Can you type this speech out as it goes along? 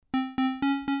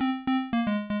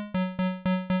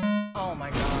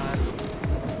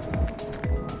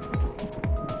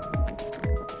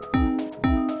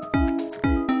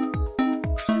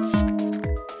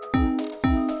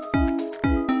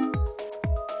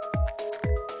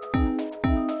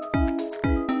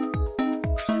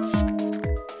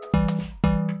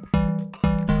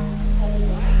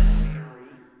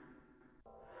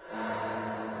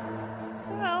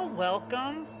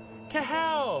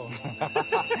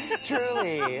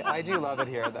Truly. I do love it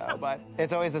here, though, but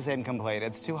it's always the same complaint.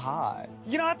 It's too hot.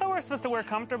 You know, I thought we were supposed to wear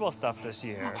comfortable stuff this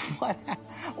year.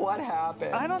 What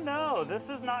happened? I don't know. This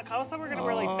is not... I thought we were going to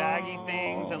wear, like, baggy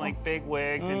things and, like, big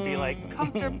wigs and be, like,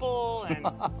 comfortable and...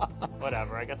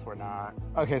 Whatever. I guess we're not.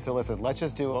 Okay, so listen. Let's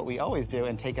just do what we always do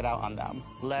and take it out on them.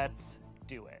 Let's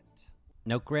do it.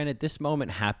 Now, granted, this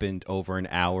moment happened over an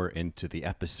hour into the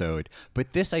episode,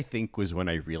 but this, I think, was when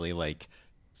I really, like,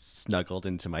 snuggled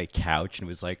into my couch and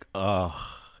was like, oh,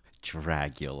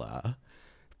 Dragula.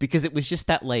 Because it was just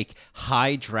that, like,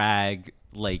 high drag,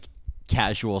 like,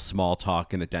 casual small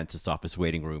talk in the dentist's office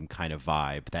waiting room kind of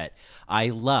vibe that I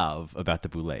love about the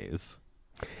Boulets.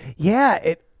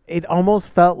 Yeah, it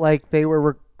almost felt like they were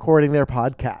recording their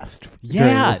podcast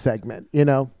during the segment, you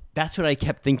know? That's what I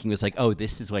kept thinking was like, oh,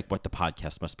 this is like what the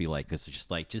podcast must be like. It's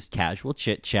just casual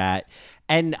chit chat.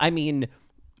 And I mean,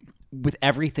 with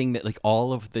everything that like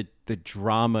all of the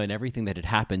drama and everything that had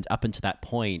happened up until that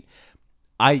point,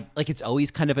 I like it's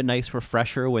always kind of a nice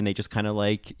refresher when they just kind of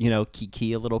like, you know,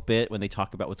 kiki a little bit when they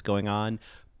talk about what's going on.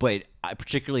 But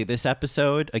particularly this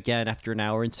episode, again, after an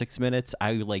hour and 6 minutes,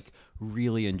 I like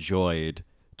really enjoyed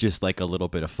just like a little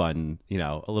bit of fun, you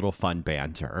know, a little fun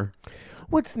banter.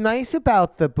 What's nice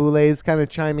about the Boulets kind of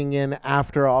chiming in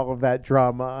after all of that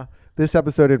drama, this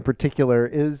episode in particular,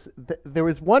 is there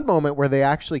was one moment where they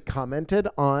actually commented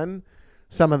on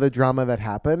some of the drama that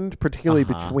happened, particularly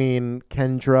between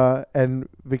Kendra and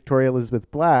Victoria Elizabeth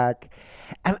Black.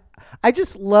 And I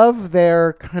just love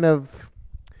their kind of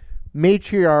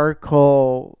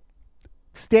matriarchal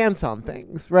stance on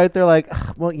things, right? They're like,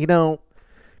 well, you know,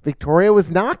 Victoria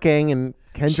was knocking and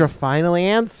Kendra finally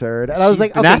answered. And I was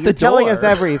like, okay, you're telling us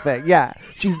everything. Yeah,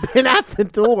 she's been at the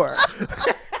door.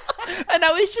 And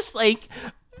I was just like,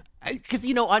 because,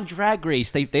 you know, on Drag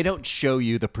Race, they don't show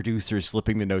you the producers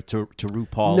slipping the note to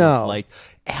RuPaul. No. Like,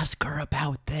 ask her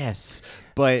about this.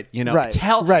 But, you know, Right,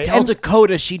 tell right.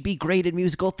 Dakota she'd be great in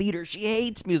musical theater. She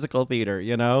hates musical theater,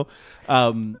 you know?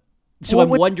 So Well, I'm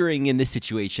wondering in this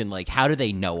situation, like, how do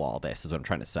they know all this is what I'm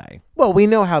trying to say. Well, we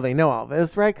know how they know all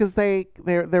this, right? Because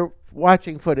they're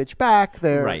watching footage back.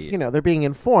 They're Right. you know, they're being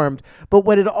informed. But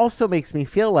what it also makes me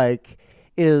feel like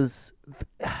is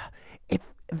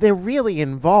they're really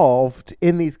involved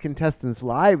in these contestants'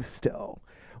 lives still.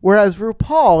 Whereas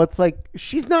RuPaul, it's like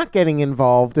she's not getting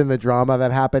involved in the drama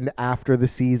that happened after the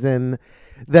season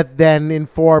that then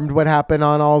informed what happened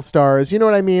on All Stars. You know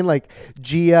what I mean? Like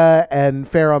Gia and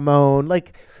Pheromone,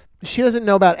 like she doesn't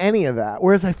know about any of that.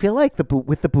 Whereas I feel like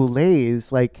with the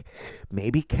Boulets, like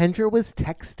maybe Kendra was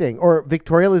texting or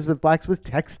Victoria Elizabeth Black was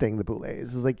texting the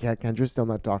Boulets. It was like, yeah, Kendra's still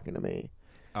not talking to me.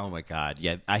 Oh my God.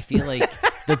 Yeah. I feel like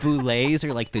the Boulets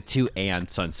are like the two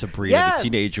aunts on Sabrina the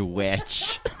Teenage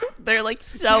Witch. They're like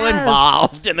so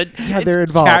involved. And they're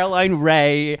involved. Caroline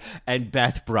Ray and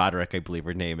Beth Broderick, I believe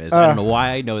her name is. I don't know why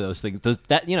I know those things.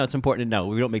 That, you know, it's important to know.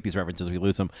 We don't make these references, we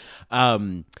lose them.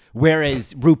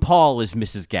 Whereas RuPaul is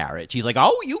Mrs. Garrett. She's like,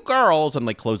 oh, you girls, and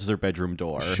like closes her bedroom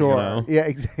door. Sure. You know?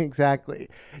 Yeah, exactly.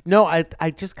 No,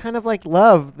 I just kind of like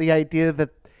love the idea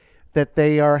that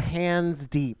they are hands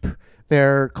deep.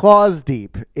 They're claws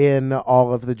deep in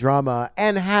all of the drama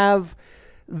and have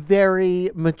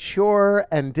very mature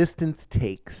and distanced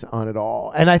takes on it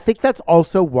all. And I think that's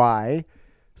also why,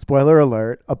 spoiler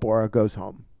alert, Abora goes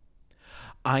home.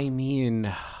 I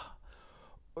mean,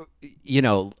 you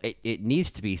know, it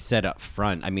needs to be set up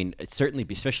front. I mean, it certainly,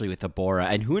 especially with Abora,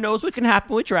 and who knows what can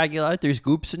happen with Dragula. There's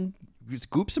goops and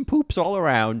poops all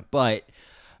around, but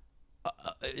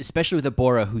especially with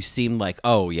Abora, who seemed like,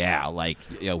 oh yeah, like,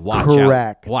 you know,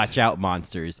 watch out,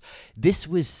 monsters. This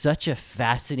was such a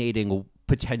fascinating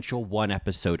potential one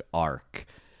episode arc.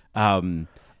 You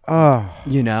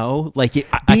know, like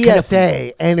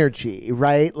BSA energy,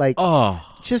 right? Like,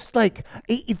 just like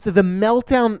the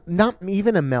meltdown, not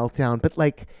even a meltdown, but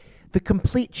like the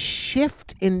complete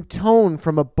shift in tone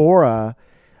from Abora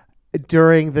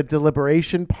during the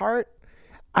deliberation part.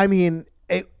 I mean,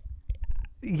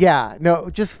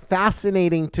 just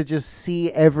fascinating to just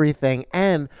see everything.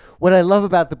 And what I love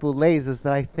about the Boulets is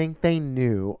that I think they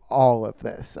knew all of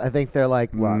this. I think they're like,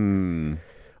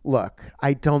 look,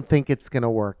 I don't think it's going to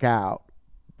work out.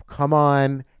 Come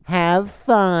on, have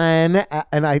fun.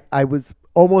 And I was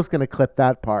almost going to clip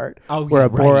that part where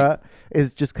Abora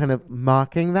is just kind of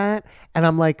mocking that. And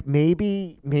I'm like,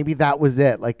 maybe that was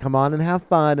it. Like, come on and have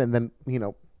fun. And then, you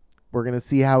know, we're going to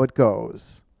see how it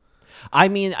goes. I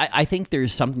mean, I think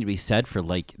there's something to be said for,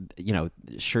 like, you know,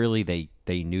 surely they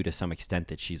knew to some extent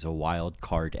that she's a wild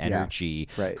card energy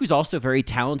who's also very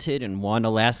talented and won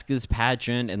Alaska's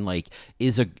pageant and like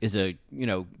is a you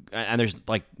know, and there's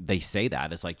like they say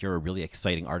that it's like you're a really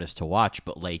exciting artist to watch,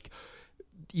 but like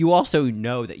you also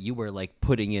know that you were like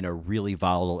putting in a really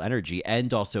volatile energy,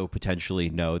 and also potentially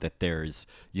know that there's,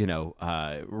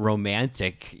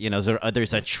 romantic,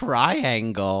 there's a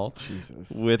triangle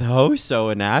with Hoso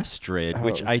and Astrid,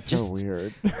 which I just so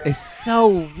weird. is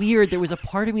so weird. There was a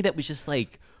part of me that was just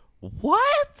like,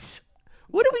 what?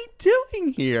 What are we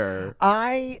doing here?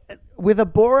 With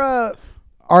Abora,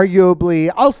 arguably,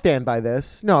 I'll stand by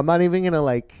this. No, I'm not even going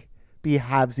to be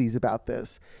halvesies about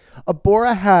this.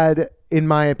 Abora had, in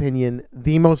my opinion,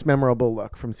 the most memorable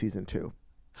look from season 2.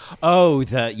 Oh,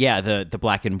 the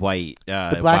black and white,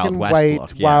 the black Wild and West white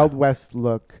look, yeah. Wild West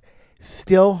look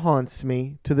still haunts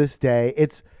me to this day.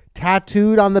 It's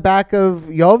tattooed on the back of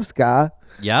Yovska.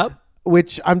 Yep.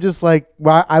 Which I'm just like,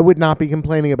 well, I would not be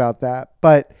complaining about that.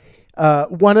 But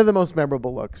one of the most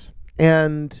memorable looks.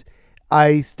 And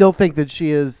I still think that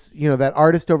she is, that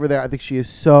artist over there, I think she is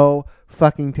so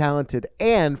fucking talented.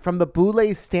 And from the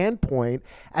Boulé standpoint,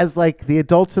 as the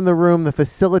adults in the room, the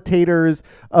facilitators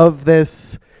of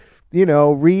this,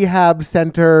 rehab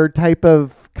center type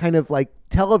of kind of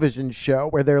television show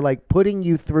where they're putting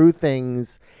you through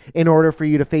things in order for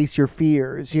you to face your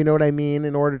fears, you know what I mean,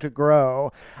 in order to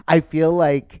grow. I feel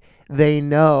like they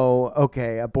know,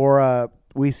 okay, Abora,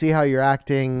 we see how you're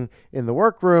acting in the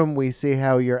workroom, we see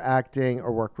how you're acting,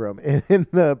 or workroom, in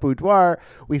the boudoir,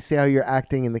 we see how you're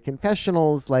acting in the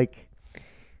confessionals.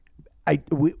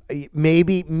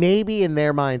 Maybe in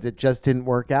their minds it just didn't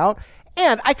work out.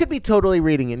 And I could be totally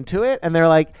reading into it. And they're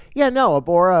like, yeah, no,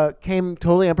 Abora came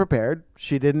totally unprepared.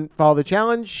 She didn't follow the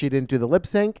challenge. She didn't do the lip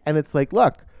sync. And it's like,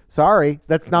 look, sorry,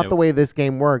 that's not the way this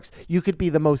game works. You could be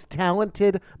the most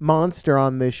talented monster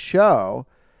on this show.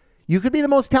 You could be the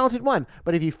most talented one.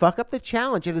 But if you fuck up the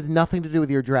challenge, it has nothing to do with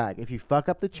your drag. If you fuck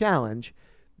up the challenge,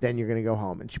 then you're going to go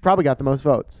home. And she probably got the most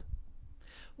votes.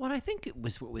 Well, I think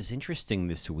what was interesting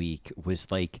this week was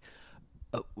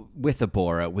with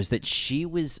Abora was that she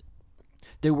was.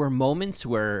 There were moments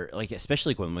where,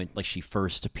 especially when she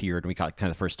first appeared and we got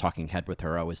kind of the first talking head with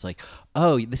her, I was like,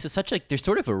 oh, this is such there's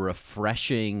sort of a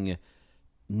refreshing,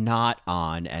 not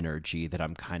on energy that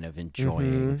I'm kind of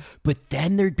enjoying. Mm-hmm. But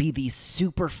then there'd be these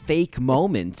super fake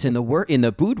moments in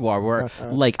the boudoir where,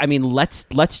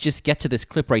 let's just get to this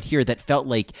clip right here that felt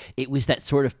like it was that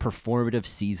sort of performative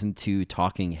season 2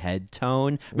 talking head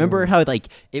tone. Remember how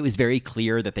it was very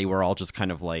clear that they were all just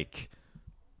kind of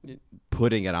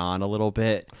putting it on a little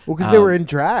bit. Well, because they were in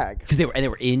drag. Because they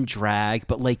were in drag,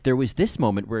 but there was this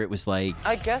moment where it was I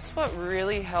guess what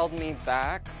really held me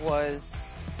back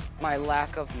was my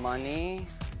lack of money.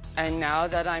 And now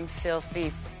that I'm filthy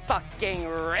fucking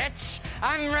rich,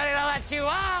 I'm ready to let you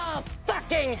all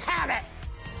fucking have it.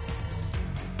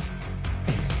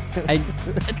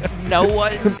 and no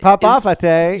one Pop off a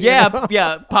tay. Yeah,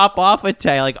 pop off a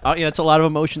tay. It's a lot of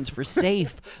emotions for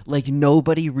safe.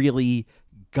 Nobody really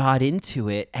got into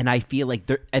it, and I feel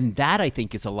that I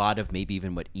think is a lot of maybe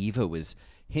even what Eva was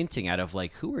hinting at of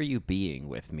who are you being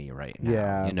with me right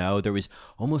now? Yeah. There was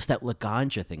almost that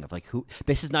Laganja thing of who,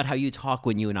 this is not how you talk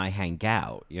when you and I hang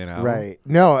out, Right.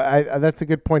 No, I that's a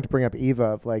good point to bring up, Eva,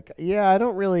 of I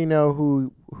don't really know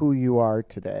who you are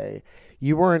today.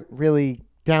 You weren't really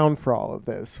down for all of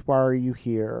this. Why are you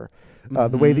here?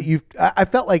 The way that I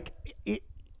felt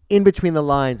in between the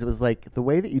lines, it was the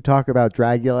way that you talk about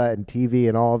Dragula and TV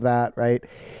and all of that, right?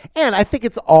 And I think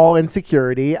it's all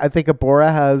insecurity. I think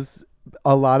Abora has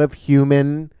a lot of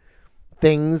human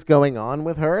things going on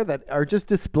with her that are just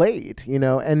displayed,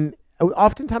 and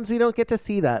oftentimes we don't get to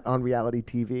see that on reality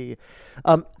TV.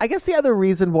 I guess the other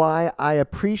reason why I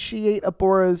appreciate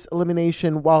Abora's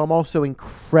elimination, while I'm also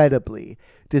incredibly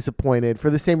disappointed for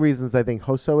the same reasons I think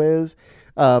Hoso is,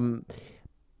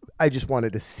 I just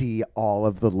wanted to see all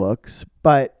of the looks.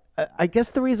 But I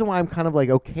guess the reason why I'm kind of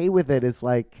okay with it is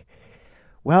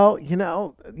well,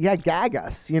 gag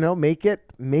us, make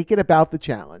it about the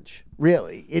challenge.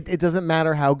 Really. It doesn't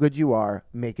matter how good you are.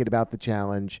 Make it about the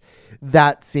challenge.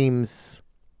 That seems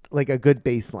like a good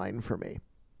baseline for me.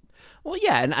 Well,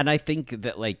 yeah, and I think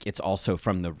that it's also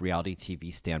from the reality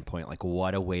TV standpoint,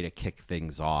 what a way to kick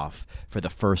things off for the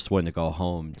first one to go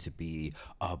home to be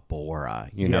Abora,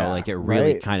 it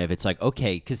really kind of, it's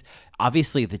okay, because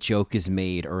obviously the joke is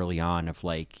made early on of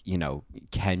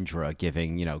Kendra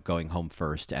giving, going home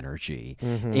first energy,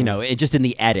 it just in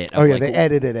the edit. Of, they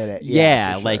edited it.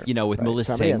 Yeah, sure. with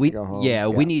Melissa Somebody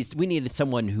saying, we we needed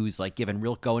someone who's given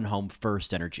real going home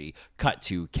first energy. Cut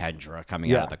to Kendra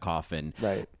coming out of the coffin,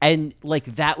 right? And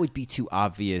that would be too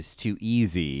obvious, too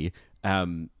easy.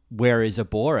 Whereas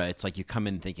Abora, it's you come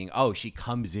in thinking, oh, she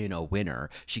comes in a winner.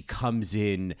 She comes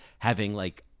in having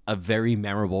a very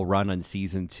memorable run on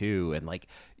season 2, and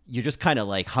you're just kind of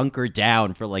like hunkered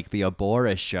down for like the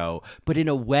Abora show. But in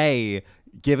a way,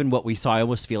 given what we saw, I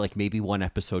almost feel like maybe one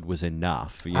episode was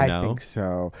enough, you know? I think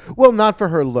so. Well, not for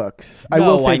her looks. I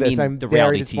will No, say I this. mean I'm the very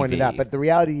reality disappointed in TV. that. But the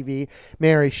reality TV,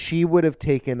 Mary, she would have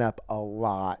taken up a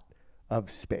lot of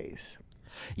space.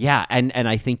 Yeah, and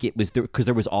I think it was because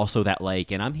there was also that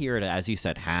like, and I'm here to, as you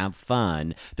said, have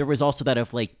fun. There was also that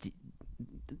of like,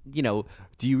 you know,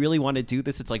 do you really want to do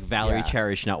this? It's like Valerie Yeah,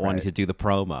 Cherish not wanting to do the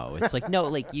promo. It's like, no,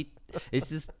 like do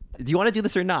you want to do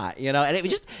this or not? You know, and it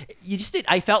was just, you just did.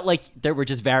 I felt like there were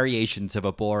just variations of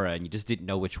Abora, and you just didn't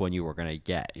know which one you were gonna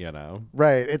get. You know,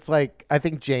 Right. It's like, I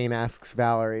think Jane asks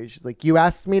Valerie, she's like, you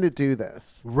asked me to do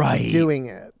this. Right. I'm doing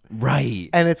it. right?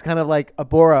 And it's kind of like,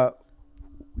 Abora,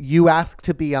 you asked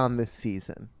to be on this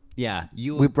season. Yeah,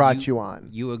 We brought you on.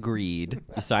 You agreed.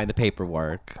 You signed the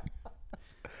paperwork.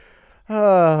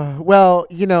 Well,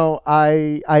 you know,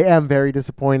 I am very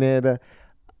disappointed.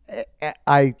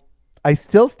 I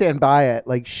still stand by it.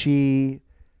 Like, she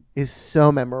is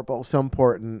so memorable, so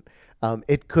important.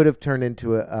 It could have turned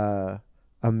into a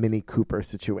Mini Cooper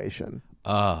situation.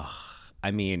 Ugh.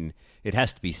 I mean, it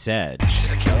has to be said.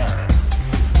 She's a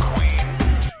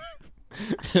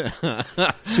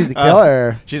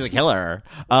killer. She's a killer.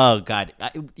 Oh God.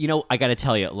 I got to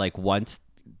tell you, like once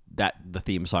that the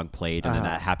theme song played and then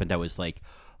that happened, I was like,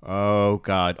 oh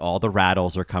God, all the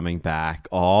rattles are coming back.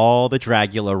 All the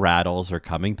Dragula rattles are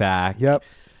coming back. Yep.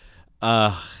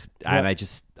 And I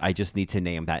just need to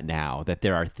name that now, that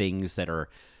there are things that are,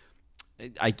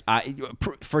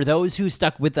 for those who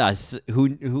stuck with us,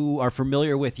 who are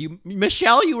familiar with you,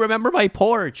 Michelle, you remember my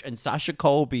porch, and Sasha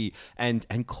Colby and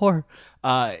Cor,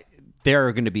 there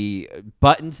are going to be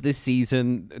buttons this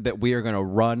season that we are going to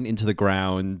run into the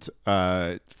ground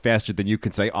faster than you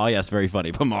can say, oh yes, very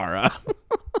funny, Pamara.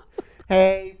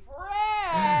 Hey,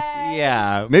 Fred!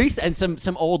 Yeah, maybe, and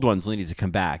some old ones will need to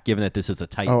come back, given that this is a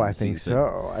Titan Oh, I think season.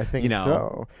 so. I think You know,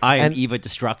 so. I am And- Eva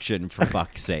Destruction, for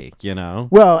fuck's sake, you know?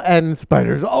 Well, and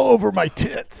spiders all over my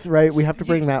tits, right? We have to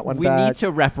bring that one We back. need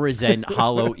to represent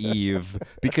Hollow Eve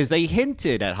because they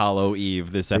hinted at Hollow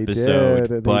Eve this episode. did,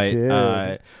 they but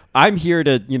did. I'm here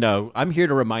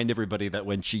to remind everybody that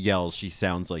when she yells, she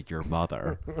sounds like your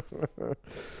mother.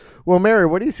 Well, Mary,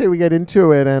 what do you say we get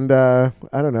into it? And I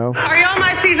don't know. Are y'all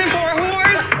my season 4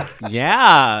 whores?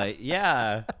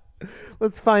 yeah.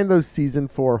 Let's find those season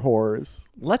 4 whores.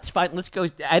 Let's go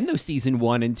end those season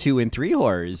 1 and 2 and 3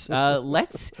 horrors.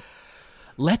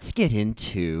 Let's get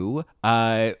into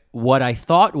what I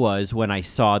thought was, when I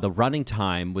saw the running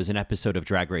time, was an episode of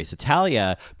Drag Race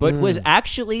Italia, but was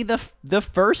actually the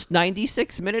first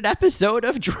 96-minute episode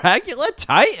of Dragula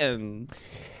Titans.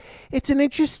 It's an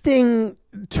interesting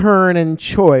turn and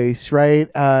choice, right?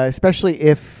 Especially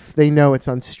if they know it's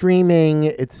on streaming.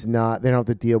 It's not. They don't have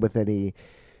to deal with any,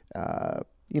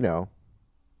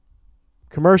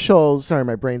 commercials. Sorry,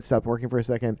 my brain stopped working for a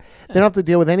second. They don't have to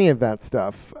deal with any of that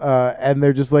stuff, and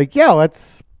they're just like, yeah,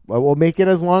 we'll make it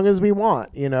as long as we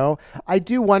want. You know, I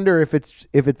do wonder if it's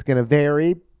going to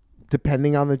vary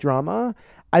depending on the drama.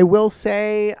 I will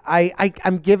say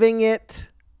I'm giving it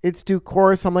its due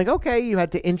course. I'm like, okay, you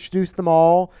had to introduce them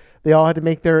all. They all had to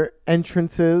make their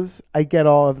entrances. I get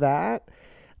all of that.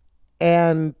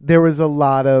 And there was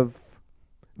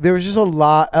just a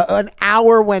lot. An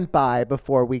hour went by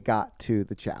before we got to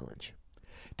the challenge.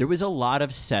 There was a lot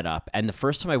of setup, and the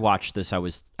first time I watched this, I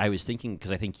was thinking,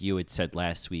 because I think you had said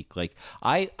last week, like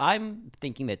I'm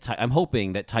thinking that I'm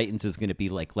hoping that Titans is going to be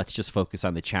like, let's just focus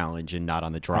on the challenge and not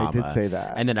on the drama. I did say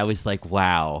that. And then I was like,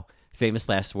 wow, famous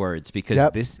last words, because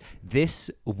Yep.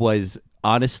 this was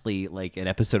honestly like an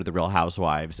episode of The Real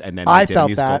Housewives, and then I they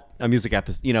did felt a music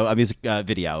episode, a music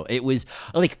video. It was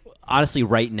like, honestly,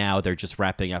 right now they're just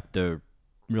wrapping up the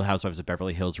Real Housewives of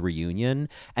Beverly Hills reunion,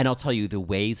 and I'll tell you the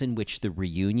ways in which the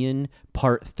reunion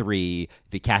part 3,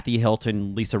 the Kathy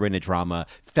Hilton Lisa Rinna drama,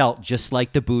 felt just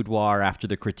like the boudoir after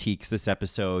the critiques this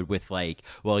episode, with like,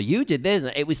 well, you did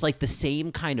this. It was like the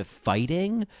same kind of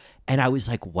fighting, and I was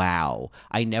like, wow,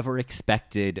 I never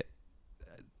expected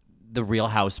the Real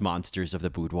House monsters of the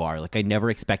boudoir. Like, I never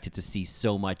expected to see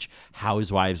so much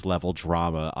Housewives level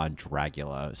drama on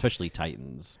Dragula, especially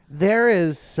Titans. There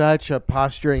is such a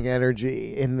posturing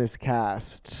energy in this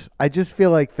cast. I just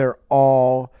feel like they're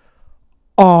all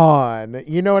on.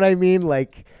 You know what I mean?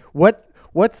 Like,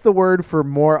 what's the word for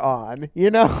more on?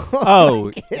 You know?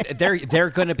 Oh, they're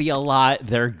going to be a lot.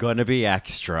 They're going to be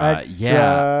extra.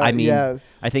 Yeah. I mean,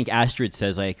 yes. I think Astrid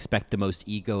says, I expect the most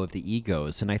ego of the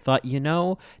egos. And I thought,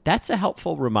 that's a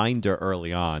helpful reminder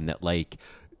early on that, like,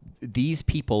 these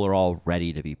people are all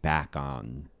ready to be back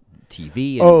on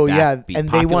TV. And Oh back- yeah, and be they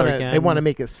popular want to again.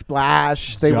 make a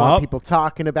splash. They want Yup. people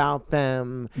talking about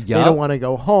them. They Yup. don't want to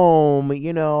go home.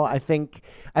 I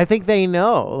think they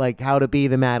know like how to be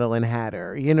the Madeline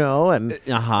Hatter. And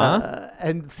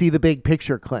and see the big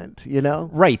picture, Clint.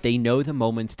 Right. They know the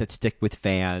moments that stick with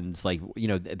fans. Like,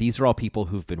 these are all people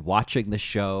who've been watching the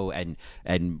show and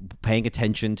paying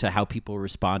attention to how people are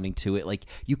responding to it. Like,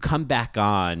 you come back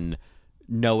on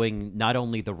knowing not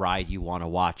only the ride you want to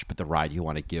watch, but the ride you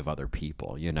want to give other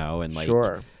people, and like,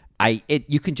 Sure.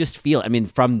 you can just feel, I mean,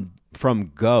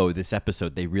 from go, this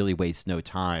episode, they really waste no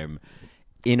time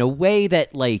in a way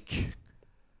that, like,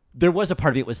 there was a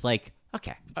part of it was like,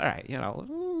 okay, all right,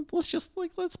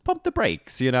 let's pump the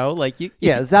brakes, like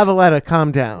Yeah, Zavaleta,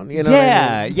 calm down. You know what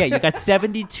I mean? yeah, you got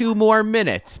 72 more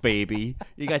minutes, baby.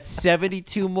 You got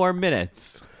 72 more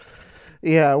minutes.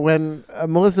 Yeah, when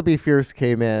Melissa B. Fierce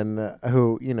came in,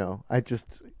 who,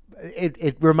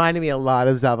 it reminded me a lot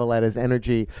of Zavaleta's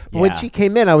energy. But when Yeah. she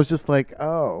came in, I was just like,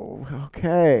 oh,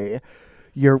 okay.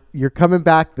 You're coming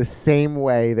back the same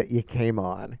way that you came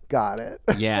on. Got it.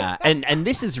 Yeah, and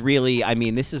this is really, I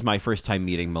mean, this is my first time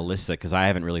meeting Melissa because I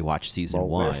haven't really watched season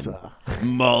Melissa.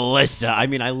 1. Melissa. I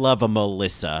mean, I love a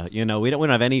Melissa. We don't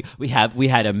have any. We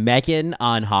had a Megan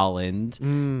on Holland,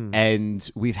 and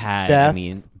we've had, Beth.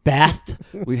 Beth.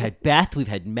 We've had Beth. We've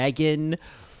had Megan.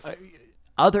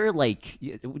 Other, like,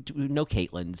 no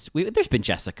Caitlins. There's been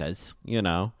Jessicas.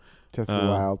 Jessica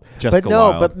Wilde. Jessica but no,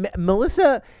 Wilde. but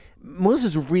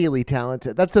Melissa's really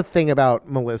talented. That's the thing about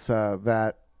Melissa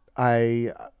that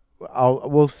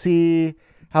we'll see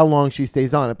how long she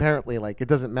stays on. Apparently, like, it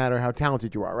doesn't matter how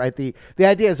talented you are, right? The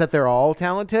idea is that they're all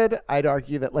talented. I'd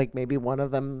argue that like maybe one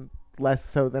of them less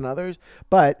so than others,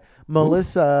 but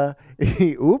Melissa,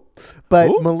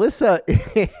 Melissa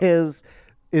is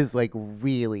like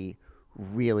really,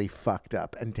 really fucked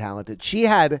up and talented. She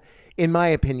had, in my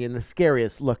opinion, the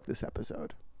scariest look this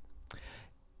episode.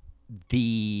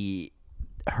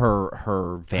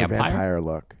 Her vampire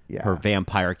look. Yeah. her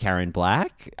vampire Karen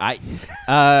Black.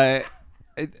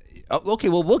 Okay,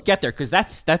 well, we'll get there because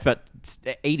that's about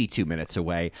 82 minutes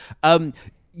away. I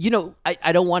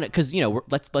don't want to, because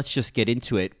let's just get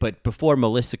into it. But before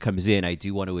Melissa comes in, I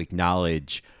do want to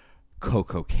acknowledge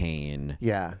Coco Kane,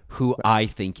 Yeah. who I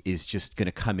think is just going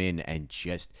to come in and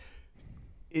just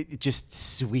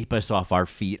sweep us off our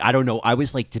feet. I don't know. I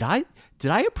was like, did I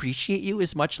appreciate you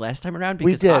as much last time around?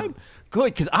 Because We did. I'm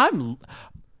good. Because I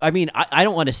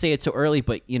don't want to say it so early,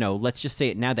 but let's just say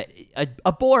it now that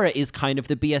Abora is kind of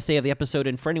the BSA of the episode.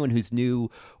 And for anyone who's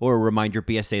new, or a reminder,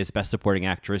 BSA is Best Supporting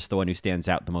Actress, the one who stands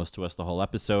out the most to us the whole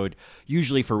episode,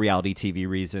 usually for reality TV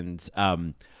reasons.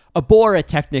 Abora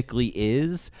technically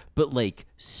is, but like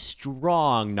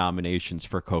strong nominations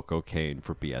for Coco Kane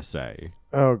for BSA.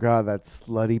 Oh God, that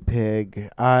slutty pig!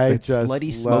 I That just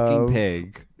slutty smoking love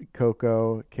pig.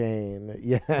 Coco Kane.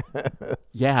 Yeah.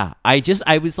 Yeah, I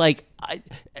was like,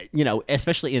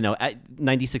 especially at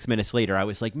 96 minutes later, I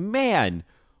was like, man,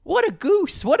 what a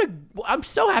goose! I'm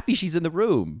so happy she's in the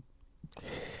room.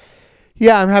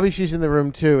 Yeah, I'm happy she's in the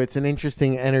room too. It's an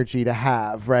interesting energy to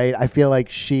have, right? I feel like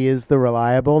she is the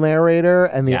reliable narrator,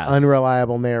 and the Yes.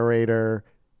 unreliable narrator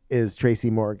is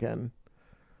Tracy Morgan.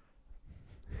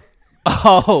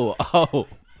 Oh, wow.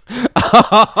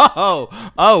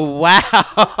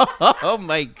 Oh,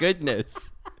 my goodness.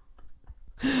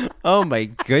 Oh, my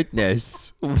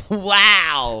goodness.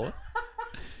 Wow.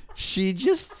 She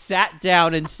just sat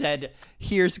down and said,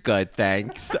 here's good,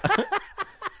 thanks.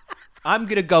 I'm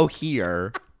going to go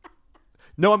here.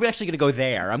 No, I'm actually going to go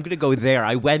there. I'm going to go there.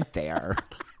 I went there.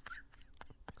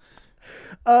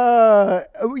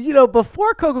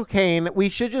 Before Coco Kane, we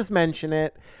should just mention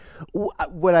it.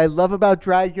 What I love about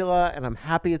Dragula, and I'm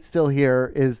happy it's still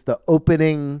here, is the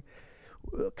opening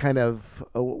kind of,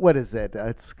 what is it?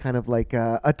 It's kind of like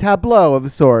a tableau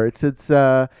of sorts. It's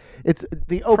the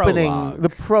opening,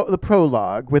 the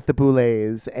prologue with the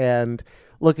Boulets and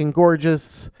looking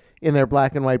gorgeous in their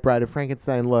black and white Bride of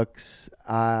Frankenstein looks,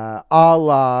 a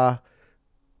la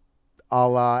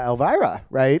Elvira,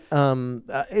 right?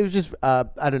 It was just,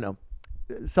 I don't know,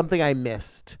 something I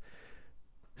missed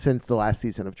since the last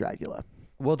season of Dragula.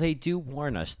 Well, they do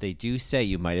warn us. They do say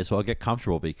you might as well get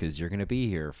comfortable because you're going to be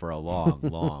here for a long,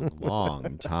 long,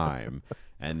 long time.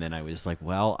 And then I was like,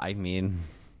 well, I mean,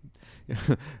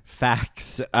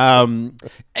 facts.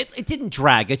 It didn't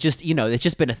drag. It just, it's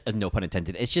just been a no pun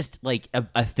intended. It's just like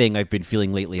a thing I've been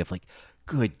feeling lately of like,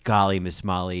 good golly, Miss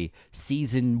Molly,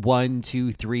 season 1,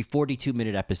 2, 3,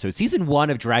 42-minute episodes. Season 1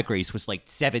 of Drag Race was like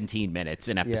 17 minutes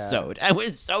an episode. Yeah. It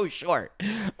was so short.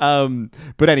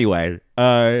 But anyway,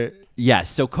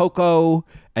 so Coco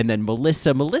and then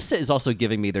Melissa. Melissa is also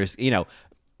giving me,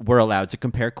 we're allowed to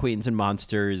compare queens and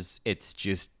monsters. It's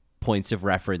just points of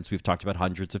reference. We've talked about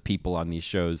hundreds of people on these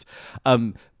shows.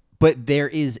 But there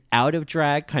is out of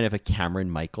drag kind of a Cameron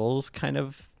Michaels kind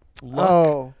of look.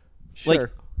 Oh, sure. Like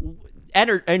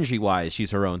energy wise,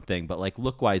 she's her own thing, but like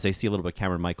look wise, I see a little bit of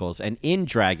Cameron Michaels. And in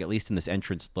drag, at least in this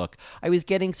entrance look, I was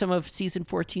getting some of season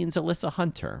 14's Alyssa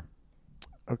Hunter.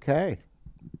 Okay.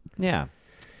 Yeah.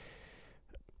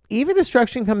 Eva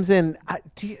Destruction comes in.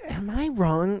 Am I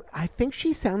wrong? I think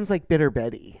she sounds like Bitter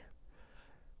Betty.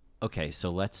 Okay,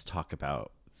 so let's talk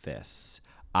about this.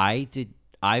 I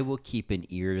will keep an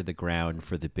ear to the ground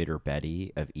for the Bitter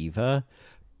Betty of Eva,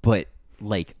 but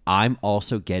like I'm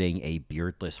also getting a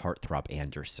beardless heartthrob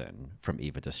Anderson from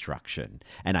Eva Destruction,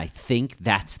 and I think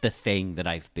that's the thing that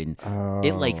I've been.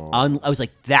 I was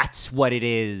like, that's what it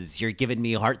is. You're giving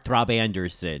me heartthrob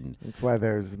Anderson. That's why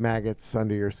there's maggots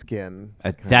under your skin.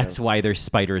 That's why there's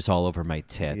spiders all over my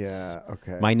tits. Yeah.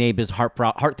 Okay. My name is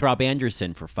heartthrob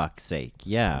Anderson, for fuck's sake.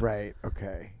 Yeah. Right.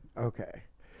 Okay.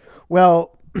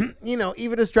 Well,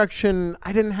 Eva Destruction,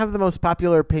 I didn't have the most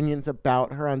popular opinions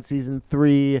about her on season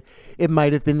 3. It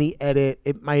might have been the edit.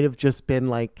 It might have just been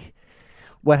like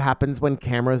what happens when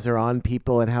cameras are on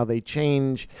people and how they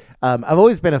change. I've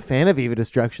always been a fan of Eva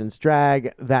Destruction's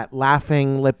drag. That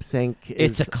laughing lip sync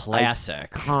is It's a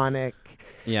classic. Iconic.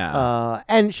 Yeah.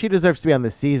 And she deserves to be on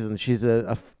this season. She's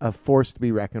a force to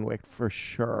be reckoned with for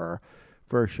sure.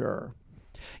 For sure.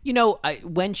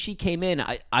 When she came in,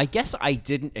 I guess I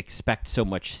didn't expect so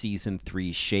much season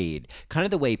 3 shade. Kind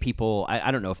of the way people, I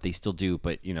don't know if they still do,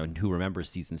 but who remembers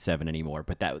season 7 anymore?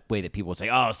 But that way that people say,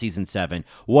 "Oh, season 7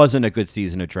 wasn't a good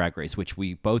season of Drag Race," which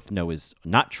we both know is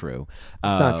not true. It's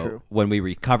not true. When we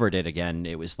recovered it again,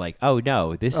 it was like, "Oh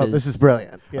no, this is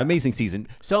brilliant, yeah. amazing season.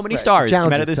 So many stars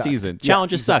come out of the season.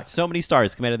 Challenges sucked. So many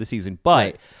stars come out of the season, but."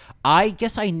 Right. I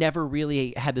guess I never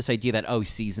really had this idea that,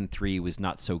 season 3 was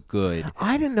not so good.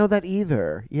 I didn't know that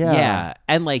either. Yeah. Yeah.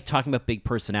 And like talking about big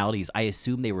personalities, I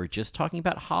assume they were just talking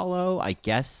about Hollow. I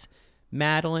guess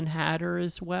Madeline had her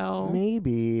as well.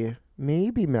 Maybe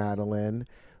Madeline.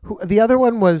 The other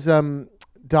one was Dahlia.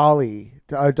 Dahlia.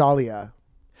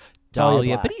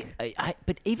 Black.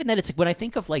 But even then, it's like when I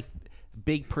think of like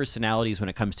big personalities when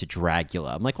it comes to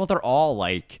Dragula, I'm like, well, they're all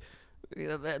like.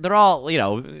 They're all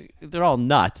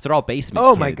nuts. They're all basement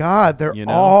kids. Oh my God, they're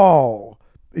all.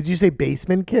 Did you say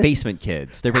basement kids? Basement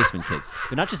kids. They're basement kids.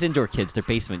 They're not just indoor kids. They're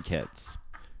basement kids.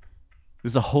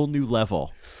 There's a whole new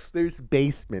level. There's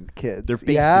basement kids. They're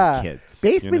basement kids.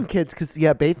 Basement kids, because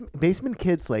basement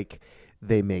kids like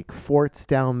they make forts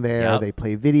down there. Yep. They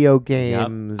play video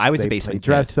games. I was they a basement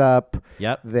play dress up.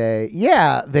 Yep. They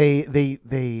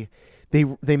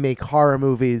make horror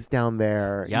movies down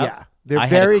there. Yep. Yeah. They're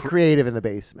very creative in the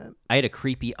basement. I had a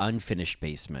creepy unfinished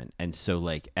basement, and so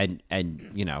like these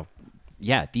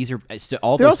are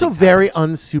all. They're those also things very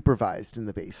happened. unsupervised in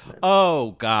the basement.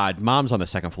 Oh God, Mom's on the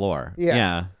second floor.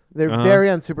 Yeah. They're very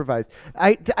unsupervised.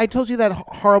 I told you that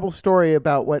horrible story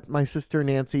about what my sister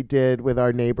Nancy did with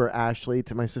our neighbor Ashley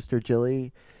to my sister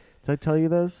Jilly. Did I tell you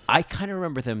this? I kind of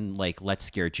remember them like, let's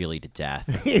scare Jilly to death.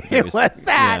 It was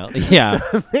that. Yeah.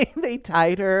 So they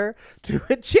tied her to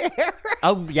a chair.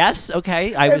 Oh, yes.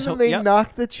 Okay. They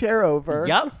knocked the chair over.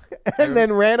 Yep. And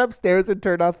then ran upstairs and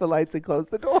turned off the lights and closed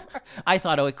the door. I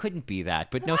thought, it couldn't be that.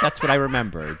 But no, that's what I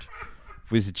remembered.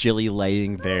 Was Jilly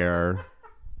laying there.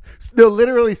 No,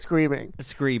 literally screaming.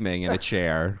 Screaming in a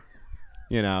chair.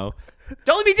 Don't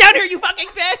let me down here, you fucking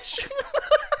bitch.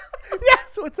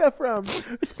 Yes, what's that from?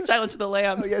 Silence of the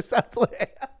Lambs. Oh, yes, that's Lamb.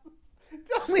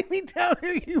 Don't leave me down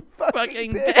here, you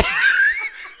fucking bitch.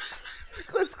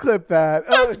 Let's clip that.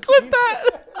 Let's clip that.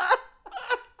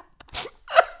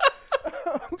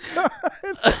 Oh, God.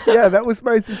 Yeah, that was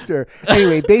my sister.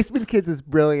 Anyway, Basement Kids is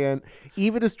brilliant.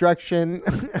 Eva Destruction.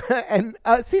 And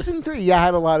season 3,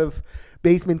 had a lot of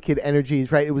Basement Kid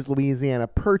energies, right? It was Louisiana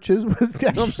Purchase was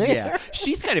down there. Yeah,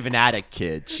 she's kind of an attic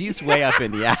kid. She's way up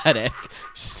in the attic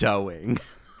sewing.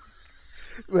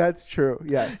 That's true.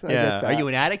 Yes. I get that. Are you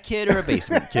an attic kid or a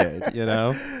basement kid?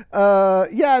 Yeah,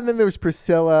 and then there was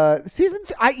Priscilla.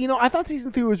 I thought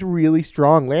season 3 was really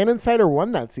strong. Landon Sider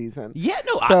won that season. Yeah,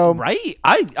 no, so, right.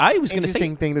 I was going to say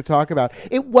interesting thing to talk about.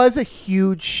 It was a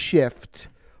huge shift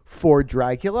for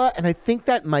Dragula, and I think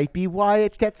that might be why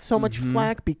it gets so much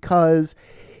flack, because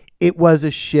it was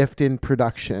a shift in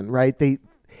production, right? They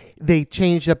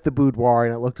changed up the boudoir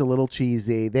and it looked a little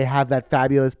cheesy. They have that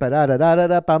fabulous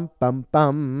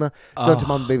ba-da-da-da-da-bum-bum-bum. Don't Tell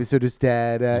Mom the Babysitter's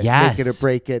Dead. Yes. Make it or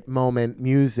break it moment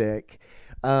music.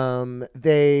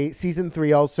 Season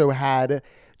 3 also had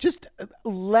just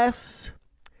less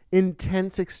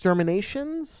intense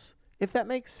exterminations, if that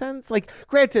makes sense. Like,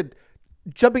 granted,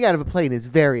 jumping out of a plane is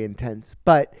very intense,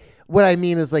 but what I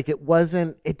mean is like it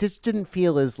just didn't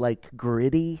feel as like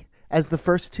gritty as the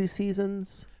first 2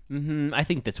 seasons. I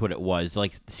think that's what it was.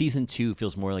 Like season 2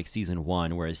 feels more like season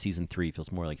 1, whereas season 3 feels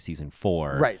more like season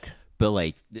 4. Right. But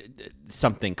like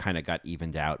something kind of got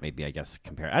evened out. Maybe I guess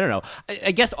compared. I don't know.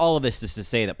 I guess all of this is to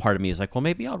say that part of me is like, well,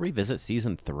 maybe I'll revisit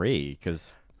season 3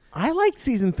 because I liked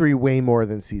season 3 way more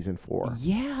than season 4.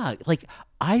 yeah, like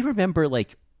I remember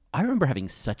having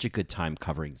such a good time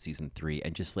covering season 3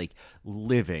 and just like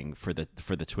living for the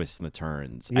twists and the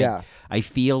turns. Yeah. I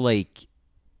feel like.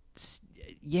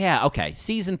 Yeah, okay.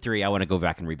 Season 3, I want to go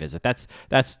back and revisit. That's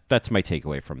my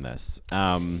takeaway from this.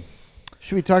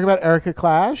 Should we talk about Erica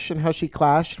Clash and how she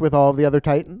clashed with all of the other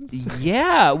Titans?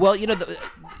 Yeah, well,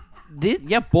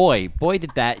 boy,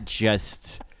 did that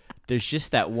just. There's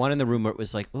just that one in the room where it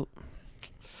was like, oh,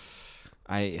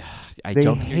 I They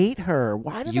don't hate her.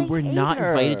 Why do You they were hate not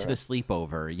her? invited to the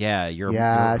sleepover. Yeah,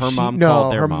 her mom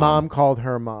called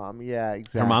her mom. Yeah,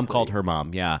 exactly. Her mom called her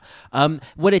mom. Yeah.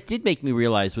 What it did make me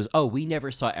realize was, we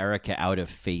never saw Erica out of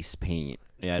face paint.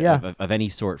 Of any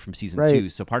sort from season 2.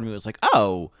 So part of me was like,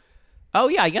 oh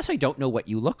yeah, I guess I don't know what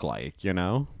you look like. You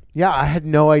know. Yeah, I had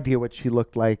no idea what she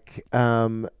looked like.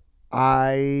 I'm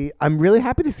really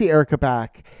happy to see Erica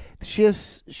back.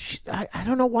 I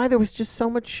don't know why there was just so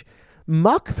much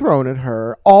muck thrown at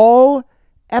her all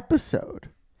episode.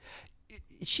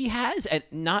 She has, and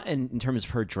not in terms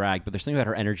of her drag, but there's something about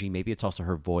her energy. Maybe it's also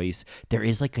her voice. There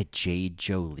is like a Jade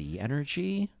Jolie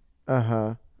energy.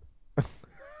 Uh-huh.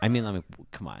 I mean,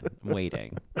 come on, I'm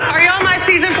waiting. Are y'all my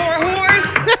season 4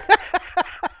 whores?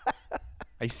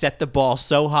 I set the ball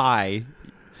so high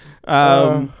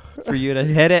for you to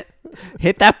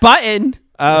hit that button.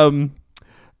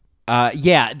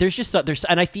 Yeah, there's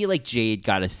and I feel like Jade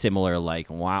got a similar like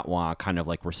wah wah kind of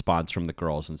like response from the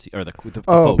girls the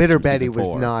folks Bitter from Betty season was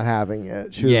 4. not having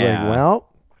it. She was Yeah. like, well,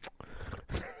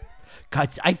 God,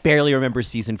 I barely remember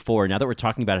season 4. Now that we're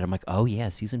talking about it, I'm like, oh yeah,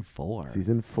 season 4.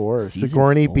 season 4. Season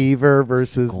Sigourney 4. Beaver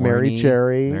versus Mary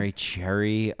Cherry. Mary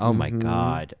Cherry. Oh my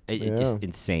God, it just Yeah.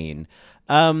 insane.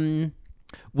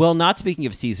 Well, not speaking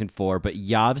of season 4, but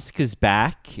Yovska's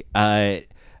back.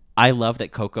 I love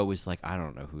that Coco was like, I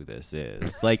don't know who this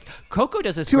is. Like, Coco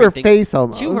does this To great her thing. face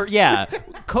almost. To her, yeah.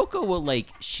 Coco will, like,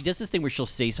 she does this thing where she'll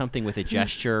say something with a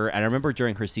gesture. And I remember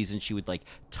during her season, she would, like,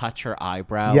 touch her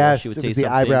eyebrow. Yes, she would it say was the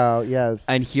something. eyebrow, yes.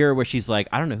 And here, where she's like,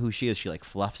 I don't know who she is. She, like,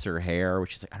 fluffs her hair, where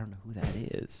she's like, I don't know who that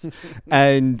is.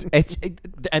 And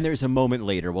and there's a moment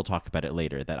later, we'll talk about it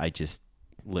later, that I just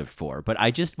lived for. But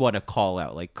I just want to call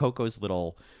out, like, Coco's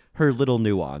her little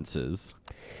nuances.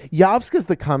 Yovska's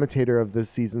the commentator of this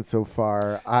season so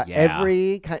far. Yeah.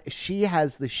 She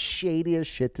has the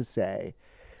shadiest shit to say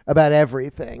about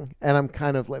everything, and I'm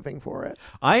kind of living for it.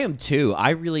 I am too.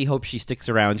 I really hope she sticks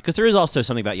around because there is also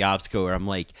something about Yovska where I'm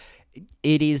like,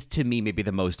 it is to me maybe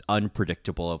the most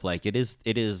unpredictable of like it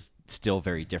is still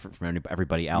very different from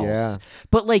everybody else. Yeah.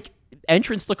 But like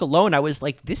entrance look alone, I was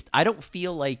like this. I don't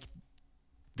feel like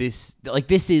this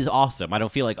is awesome. I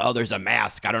don't feel like, oh, there's a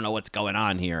mask. I don't know what's going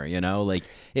on here. You know, like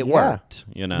it worked.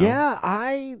 You know. Yeah,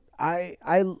 I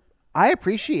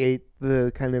appreciate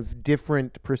the kind of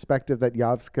different perspective that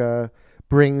Yovska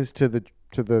brings to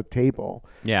the table.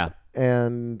 Yeah.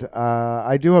 And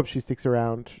I do hope she sticks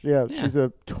around. Yeah, she's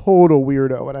a total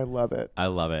weirdo, and I love it. I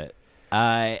love it.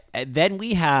 And then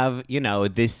we have,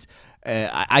 this.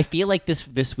 I feel like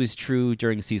this was true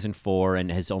during season 4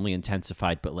 and has only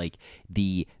intensified, but like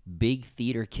the big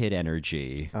theater kid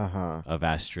energy of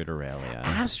Astrid Aurelia.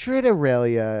 Astrid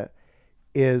Aurelia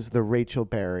is the Rachel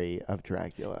Berry of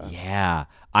Dragula. Yeah.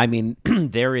 I mean,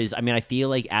 I feel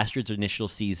like Astrid's initial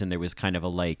season, there was kind of a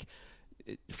like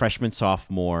freshman,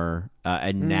 sophomore,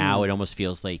 and now it almost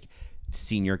feels like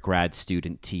senior grad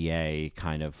student TA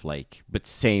kind of like, but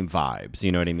same vibes.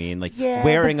 You know what I mean? Like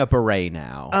wearing a beret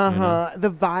now. You know?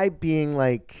 The vibe being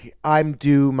like, I'm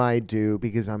due my due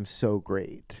because I'm so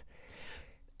great.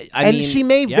 I mean, she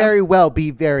may very well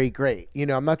be very great.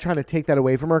 I'm not trying to take that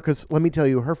away from her because let me tell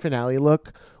you, her finale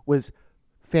look was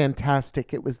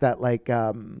fantastic. It was that like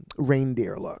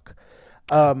reindeer look.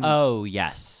 Oh,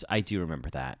 yes. I do remember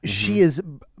that. Mm-hmm. She is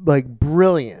like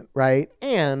brilliant, right?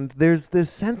 And there's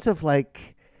this sense of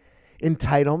like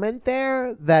entitlement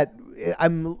there that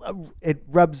it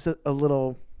rubs a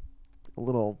little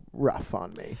rough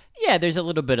on me. Yeah, there's a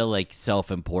little bit of like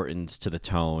self-importance to the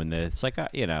tone. It's like,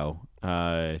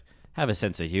 have a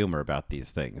sense of humor about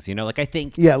these things. Like I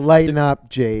think... Yeah, lighten up,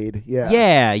 Jade.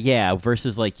 Yeah. Yeah.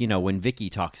 Versus like, when Vicky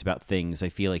talks about things, I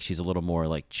feel like she's a little more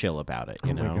like chill about it,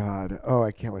 you know? Oh my God. Oh,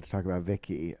 I can't wait to talk about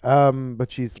Vicky.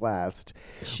 But she's last.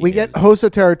 We get Hoso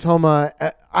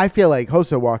Teratoma. I feel like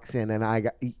Hoso walks in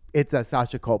and it's a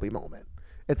Sasha Colby moment.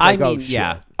 It's like, oh, shit.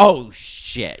 yeah. Oh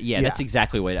shit. Yeah, that's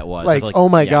exactly what that was. I Like, feel oh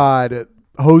my yeah. God,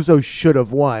 Hoso should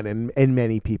have won in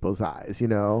many people's eyes, you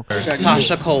know?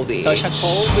 Tasha Colby. Hoso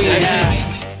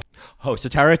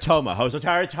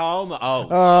Taratoma.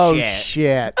 Oh, shit.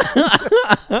 shit.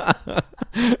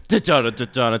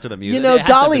 Da-da-da-da-da to the music. You know, It has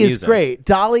to have the Dolly is music. great.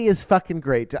 Dolly is fucking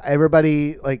great.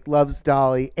 Everybody like loves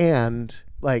Dolly, and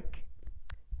like,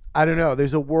 I don't know.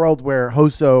 There's a world where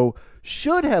Hoso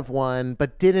should have won,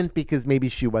 but didn't because maybe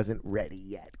she wasn't ready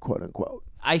yet, quote unquote.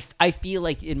 I feel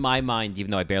like in my mind,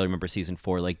 even though I barely remember season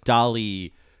 4, like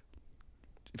Dolly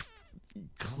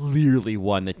clearly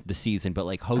won the season, but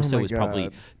like Hoso my is probably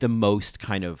God. the most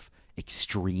kind of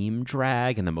extreme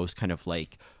drag and the most kind of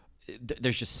like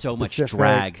there's just so Specific. much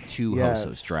drag to Yes.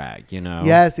 Hoso's drag, you know?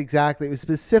 Yes, exactly. It was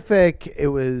specific. It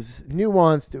was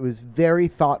nuanced. It was very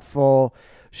thoughtful.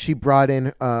 She brought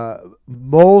in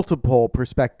multiple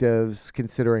perspectives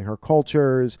considering her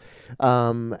cultures.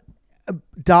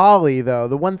 Dolly, though,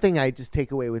 the one thing I just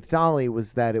take away with Dolly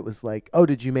was that it was like, oh,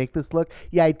 did you make this look?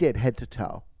 Yeah, I did, head to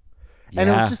toe. And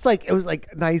it Yeah. was just like, it was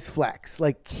like nice flex,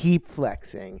 like keep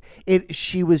flexing.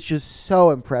 She was just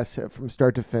so impressive from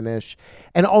start to finish,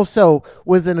 and also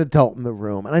was an adult in the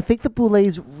room. And I think the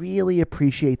Boulets really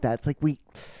appreciate that. It's like we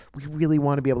really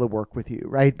want to be able to work with you,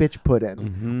 right? Bitch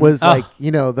Puddin was like,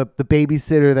 you know, the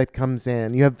babysitter that comes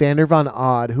in. You have Vander Von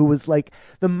Odd, who was like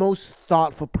the most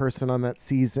thoughtful person on that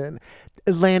season.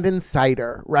 Landon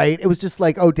Sider, right? It was just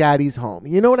like, oh, daddy's home.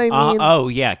 You know what I mean? Oh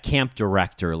yeah, camp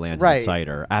director Landon Right.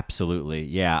 Sider, absolutely.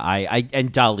 Yeah, I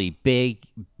and Dolly, big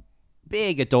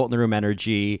adult in the room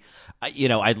energy.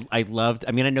 I loved.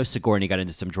 I mean, I know Sigourney got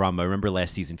into some drama. I remember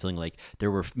last season feeling like there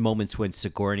were moments when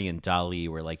Sigourney and Dolly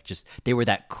were like they were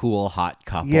that cool hot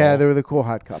couple. Yeah, they were the cool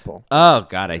hot couple. Oh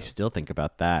God, I still think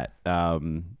about that.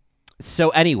 So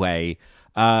anyway,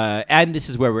 and this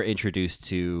is where we're introduced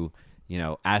to, you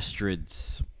know,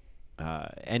 Astrid's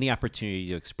any opportunity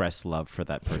to express love for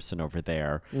that person over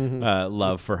there,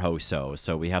 love for Hoso.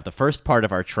 So we have the first part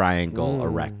of our triangle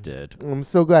erected. I'm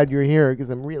so glad you're here because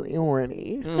I'm really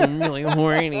horny. I'm really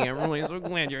horny. I'm really so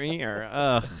glad you're here.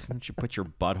 Ugh, why don't you put your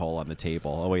butthole on the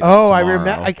table? Oh wait, Oh, I that's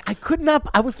remember. tomorrow. I could not.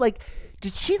 I was like,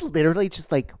 did she literally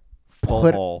just like Full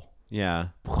put hole. Yeah.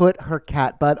 her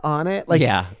cat butt on it? Like,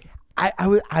 Yeah.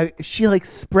 She like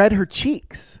spread her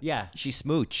cheeks. Yeah. She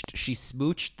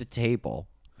smooched the table.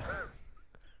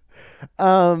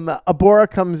 Abora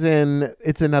comes in.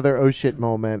 It's another oh shit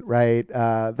moment, right?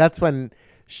 That's when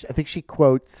I think she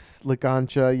quotes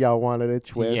Lagancha, y'all wanted a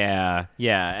twist. Yeah,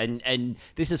 and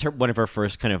this is one of her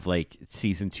first kind of like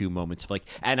season 2 moments of like,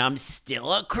 and I'm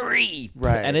still a creep,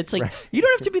 Right, And it's like right. you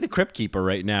don't have to be the crypt keeper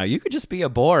right now. You could just be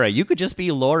Abora. You could just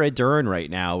be Laura Dern right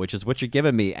now, which is what you're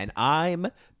giving me, and I'm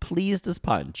pleased as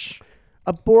punch.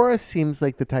 Abora seems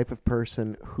like the type of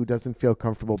person who doesn't feel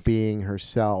comfortable being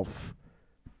herself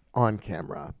on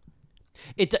camera.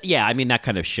 Yeah, I mean that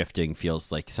kind of shifting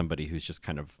feels like somebody who's just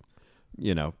kind of,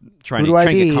 you know, trying Who to do I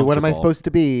trying to get be? What am I comfortable. supposed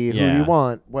to be? Who do Yeah. you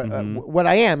want? What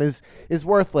I am is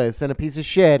worthless and a piece of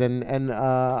shit, and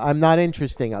I'm not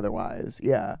interesting otherwise.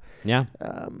 Yeah. Yeah.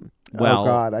 Oh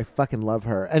God, I fucking love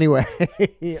her. Anyway.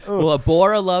 Oh. Well,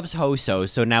 Abora loves Hoso,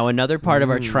 so now another part of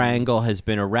our triangle has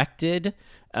been erected.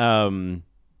 Yeah,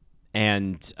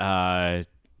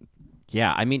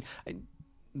 I mean,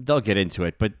 they'll get into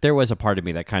it, but there was a part of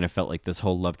me that kind of felt like this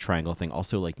whole love triangle thing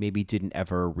also like maybe didn't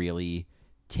ever really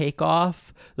take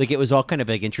off. Like it was all kind of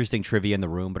like interesting trivia in the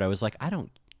room, but I was like,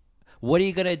 what are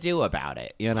you gonna do about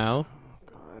it, you know?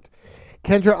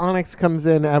 Kendra Onyx comes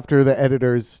in after the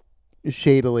editors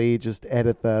shadily just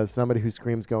edit the somebody who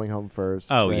screams going home first.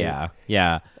 Oh right?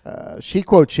 yeah. She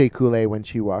quotes Shea Coulee when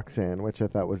she walks in, which I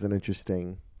thought was an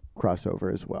interesting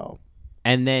crossover as well.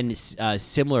 And then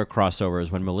similar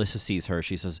crossovers when Melissa sees her,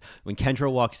 she says when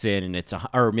Kendra walks in and it's when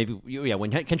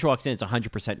Kendra walks in, it's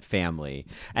 100% family,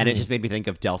 and it just made me think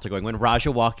of Delta going when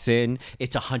Raja walks in,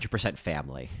 it's 100%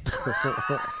 family.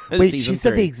 Wait, she Season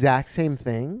said the 3. exact same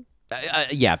thing?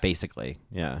 Yeah, basically,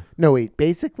 yeah. No, wait.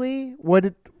 Basically, what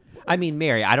did? I mean,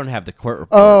 Mary, I don't have the court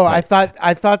report. Oh, but-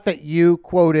 I thought that you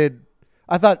quoted.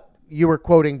 I thought you were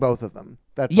quoting both of them.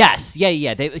 That's Yes,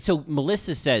 yeah. So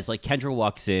Melissa says like Kendra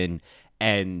walks in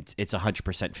and it's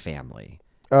 100% family.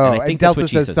 Oh, I and think that's Delta what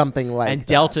she says says. something like And that.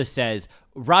 Delta says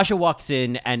Raja walks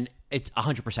in and it's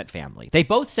 100% family. They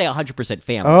both say 100%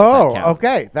 family. Oh, if that counts.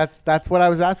 okay. That's what I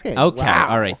was asking. Okay, Wow.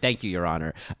 all right. Thank you, Your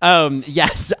Honor.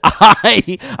 Yes,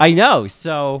 I know.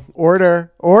 So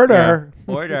Order. yeah,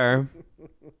 order.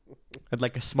 I'd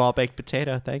like a small baked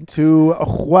potato, thanks. To a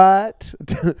what?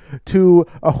 To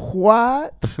a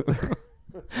what?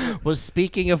 Well,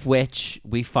 speaking of which,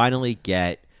 we finally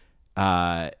get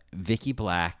Vicky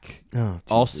Black, Oh,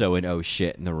 also Jesus. an oh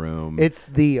shit in the room. It's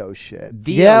the oh shit.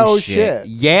 the yeah, oh oh shit. shit.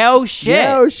 Yeah, oh shit.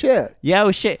 Yeah, oh shit. Yeah,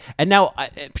 oh shit. And now,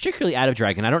 particularly out of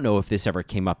Dragon, I don't know if this ever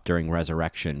came up during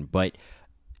Resurrection, but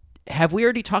have we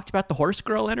already talked about the horse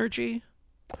girl energy?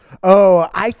 Oh,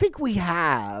 I think we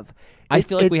have. I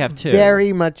feel like we it's have too.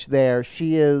 Very much there.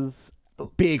 She is.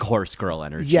 Big horse girl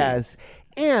energy. Yes.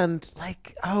 And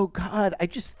like, oh God, I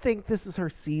just think this is her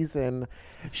season.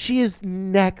 She is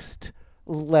next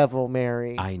level,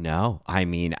 Mary. I know. I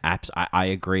mean, I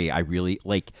agree. I really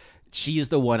like. She is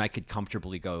the one I could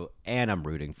comfortably go, and I'm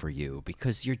rooting for you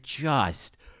because you're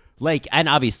just like, and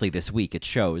obviously this week it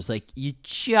shows. Like,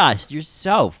 you're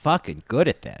so fucking good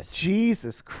at this.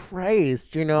 Jesus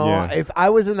Christ. You know, Yeah. if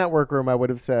I was in that workroom, I would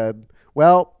have said,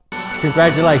 well,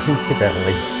 Congratulations to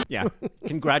Beverly. Yeah.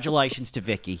 Congratulations to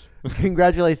Vicky.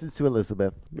 congratulations to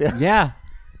Elizabeth. Yeah. Yeah.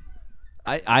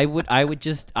 I would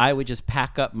just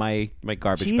pack up my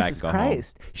garbage bag Jesus and go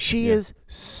Christ. home. She is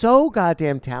so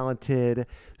goddamn talented,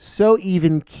 so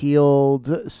even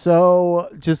keeled, so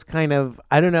just kind of,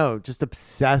 I don't know, just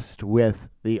obsessed with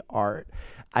the art.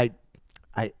 I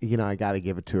got to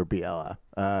give it to her, Biella.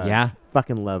 Yeah.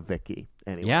 Fucking love Vicky.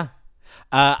 Anyway. Yeah.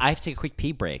 I have to take a quick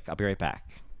pee break. I'll be right back.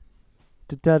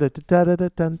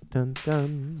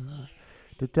 Da-da-da-da-da-dun-dun-dun.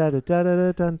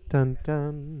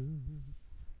 Da-da-da-da-da-dun-dun-dun.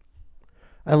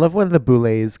 I love when the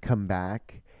Boulets come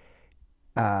back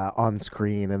on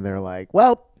screen and they're like,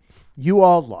 well, you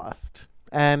all lost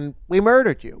and we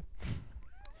murdered you.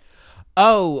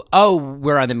 Oh,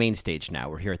 we're on the main stage now.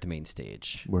 We're here at the main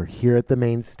stage. We're here at the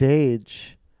main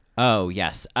stage. Oh,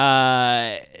 yes.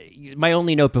 My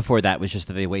only note before that was just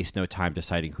that they waste no time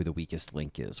deciding who the weakest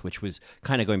link is, which was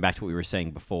kind of going back to what we were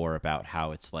saying before about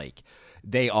how it's like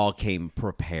they all came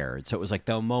prepared. So it was like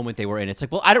the moment they were in, it's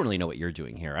like, well, I don't really know what you're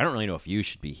doing here. I don't really know if you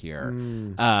should be here,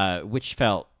 which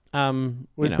felt...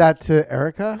 Was that to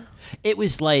Erica? It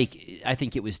was like, I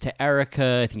think it was to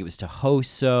Erica. I think it was to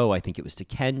Hoso. I think it was to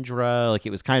Kendra. Like, it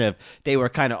was kind of, they were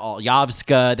kind of all,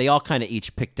 Yavska. They all kind of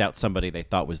each picked out somebody they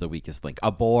thought was the weakest link.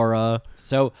 Abora.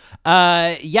 So,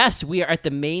 yes, we are at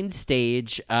the main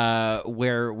stage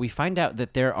where we find out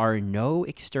that there are no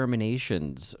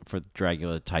exterminations for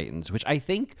Dragula Titans, which I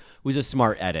think was a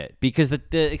smart edit because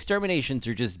the exterminations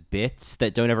are just bits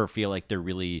that don't ever feel like they're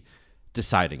really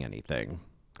deciding anything.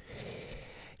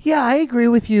 Yeah, I agree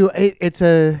with you. It's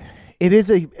a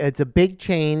big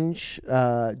change.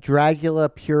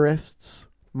 Dragula purists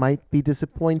might be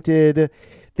disappointed.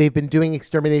 They've been doing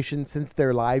extermination since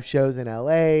their live shows in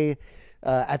LA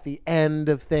at the end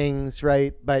of things,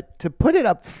 right? But to put it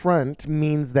up front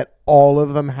means that all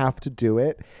of them have to do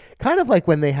it. Kind of like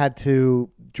when they had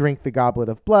to drink the goblet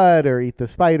of blood or eat the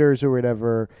spiders or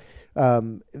whatever.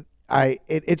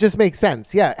 It just makes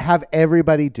sense. Yeah, have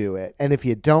everybody do it. And if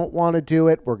you don't want to do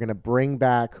it, we're going to bring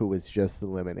back who was just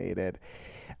eliminated.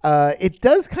 It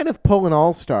does kind of pull an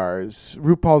All-Stars,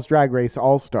 RuPaul's Drag Race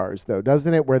All-Stars, though,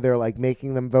 doesn't it? Where they're like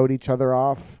making them vote each other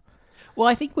off. Well,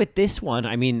 I think with this one,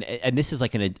 I mean, and this is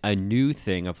like a new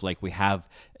thing of like we have,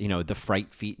 the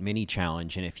Fright Feet mini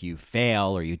challenge. And if you fail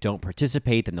or you don't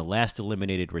participate, then the last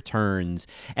eliminated returns.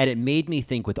 And it made me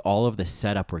think with all of the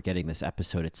setup we're getting this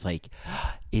episode, it's like,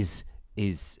 is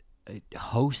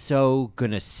Hoso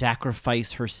going to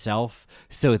sacrifice herself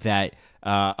so that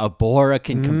Abora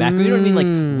can come back? Or, you know what I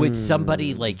mean? Like, would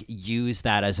somebody like use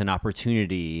that as an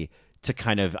opportunity to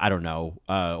kind of, I don't know,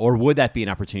 or would that be an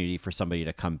opportunity for somebody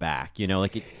to come back? I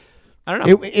don't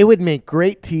know. It would make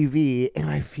great TV, and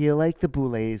I feel like the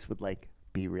Boulets would like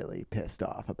be really pissed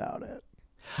off about it.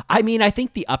 I mean, I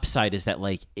think the upside is that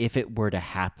like if it were to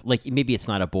happen, like maybe it's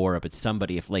not Abora, but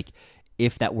somebody,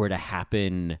 if that were to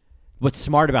happen, what's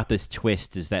smart about this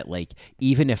twist is that like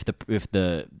even if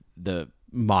the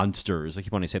monsters, like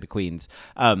you want to say the queens,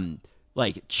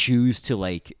 like choose to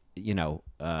like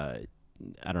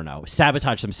I don't know,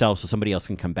 sabotage themselves so somebody else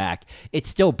can come back, it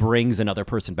still brings another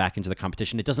person back into the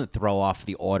competition. It doesn't throw off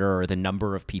the order or the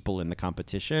number of people in the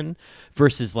competition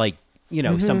versus like,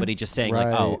 somebody just saying like,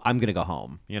 oh, I'm going to go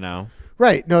home,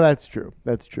 Right. No, that's true.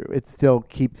 That's true. It still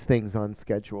keeps things on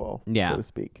schedule, Yeah. so to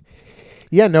speak.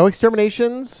 Yeah, no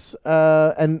exterminations.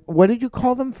 And what did you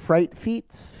call them? Fright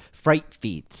feats? Fright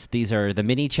feats. These are the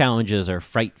mini challenges are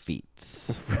fright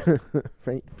feats.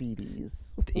 Fright feeties.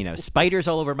 Spiders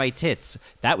all over my tits.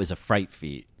 That was a fright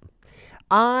feat.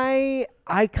 I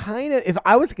kind of, if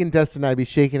I was a contestant, I'd be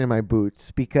shaking in my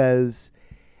boots because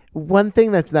one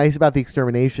thing that's nice about the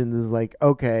exterminations is like,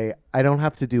 okay, I don't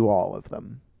have to do all of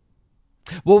them.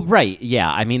 Well, right,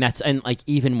 yeah. I mean, that's and like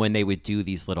even when they would do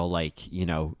these little like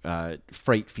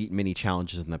fright feet mini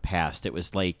challenges in the past, it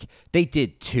was like they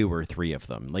did 2 or 3 of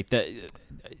them. Like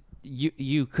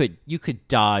you could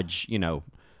dodge a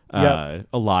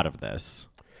lot of this.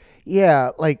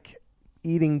 Yeah, like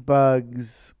eating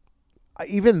bugs.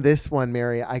 Even this one,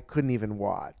 Mary, I couldn't even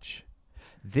watch.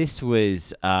 This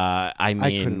was I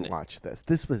couldn't watch this.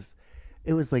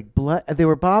 It was like blood. They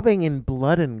were bobbing in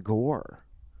blood and gore.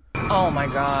 Oh my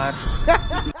God.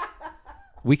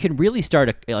 we can really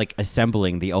start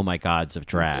assembling the oh my gods of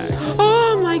drag.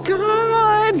 Oh my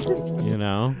God!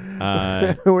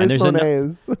 Where's and there's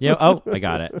Monet's? Oh, I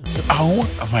got it. Oh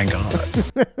my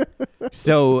God.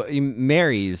 So,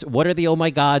 Mary's, what are the oh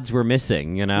my gods we're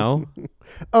missing,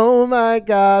 Oh my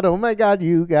God,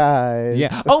 you guys.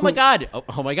 Yeah. Oh my God.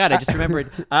 Oh my God. I just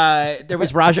remembered. There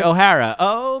was Raja O'Hara.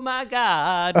 Oh my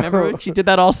God. Remember when she did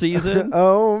that all season?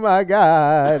 Oh my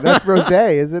God. That's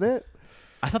Rosé, isn't it?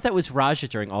 I thought that was Raja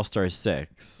during All Stars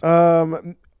 6. Raja.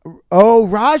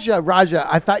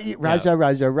 I thought you Raja. No.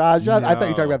 I thought you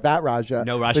were talking about that Raja.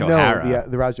 No, Raja But O'Hara.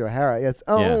 the Raja O'Hara. Yes.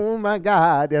 Oh my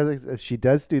God. Yeah, she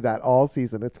does do that all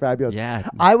season. It's fabulous. Yeah.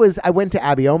 I went to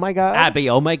Abby. Oh my God. Abby.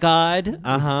 Oh my God.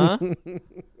 And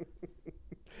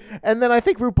then I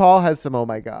think RuPaul has some oh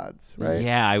my gods, right?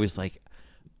 Yeah. I was like,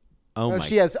 oh my.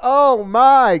 She has oh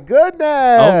my goodness.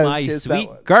 Oh my She has that sweet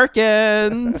one.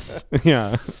 gherkins.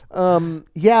 Yeah.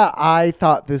 Yeah, I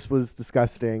thought this was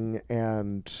disgusting,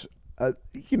 and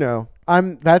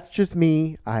that's just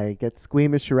me. I get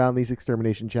squeamish around these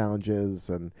extermination challenges,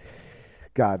 and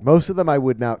God, most of them I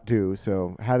would not do.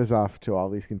 So hat is off to all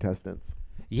these contestants.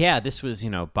 Yeah, this was,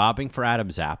 bobbing for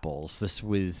Adam's apples. This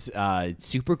was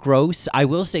super gross. I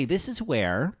will say this is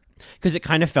where, because it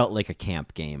kind of felt like a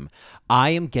camp game, I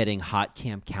am getting hot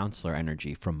camp counselor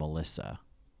energy from Melissa.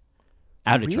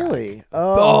 Out of Really? drag.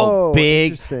 Oh,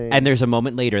 big. interesting. And there's a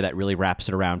moment later that really wraps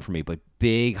it around for me, but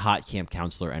big hot camp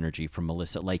counselor energy from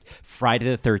Melissa. Like Friday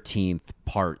the 13th,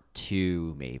 part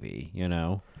 2, maybe,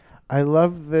 I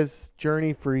love this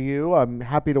journey for you. I'm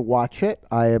happy to watch it.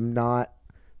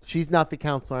 She's not the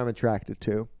counselor I'm attracted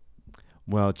to.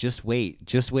 Well, just wait.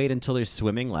 Just wait until there's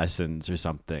swimming lessons or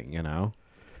something,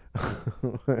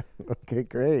 Okay,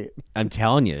 great. I'm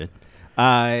telling you.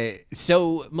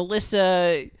 So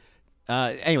Melissa,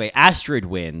 anyway, Astrid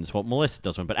wins. Well, Melissa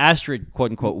does win, but Astrid,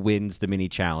 quote unquote, wins the mini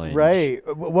challenge. Right.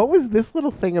 What was this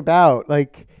little thing about?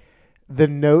 Like the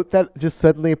note that just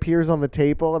suddenly appears on the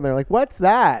table, and they're like, "What's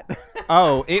that?"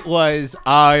 Oh, it was,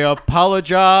 I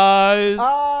apologize.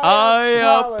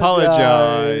 I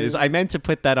apologize. I meant to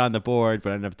put that on the board, but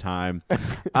I didn't have time.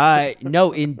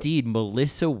 No, indeed,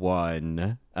 Melissa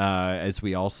won, as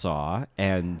we all saw,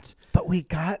 and. But we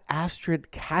got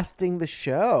Astrid casting the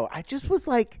show. I just was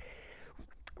like,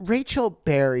 Rachel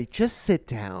Berry, just sit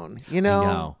down. I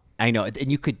know, and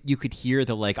you could hear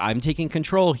the I'm taking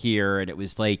control here, and it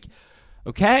was like,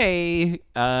 okay,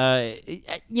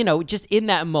 just in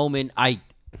that moment, I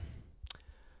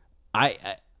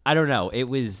don't know. It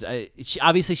was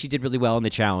she did really well in the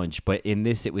challenge, but in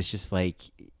this, it was just like,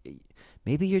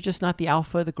 maybe you're just not the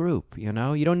alpha of the group. You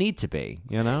don't need to be.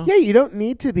 Yeah, you don't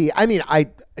need to be. I mean,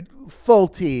 full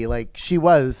T. Like she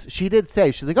did say,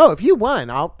 she's like, oh, if you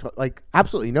won, I'll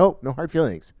absolutely no hard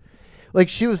feelings. Like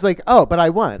she was like, oh, but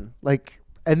I won.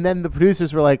 And then the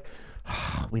producers were like,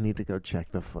 we need to go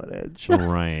check the footage.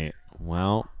 Right.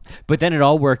 Well, but then it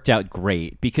all worked out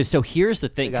great because so here's the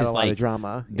thing. They got a lot of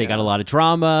drama. They got a lot of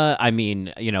drama. I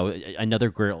mean,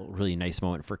 another really nice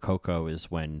moment for Coco is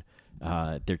when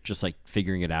they're just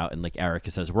figuring it out, and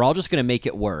Erica says, "We're all just gonna make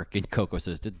it work," and Coco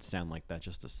says, "Didn't sound like that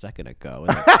just a second ago,"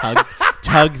 and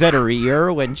tugs at her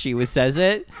ear when she says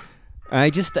it.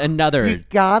 You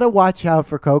gotta watch out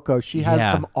for Coco. She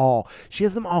has them all.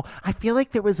 I feel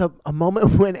like there was a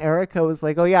moment when Erica was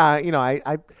like, "Oh yeah,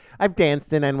 I've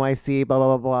danced in NYC, blah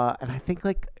blah blah blah," and I think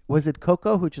was it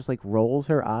Coco who just rolls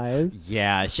her eyes?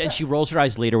 Yeah, and she rolls her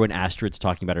eyes later when Astrid's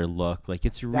talking about her look.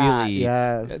 It's really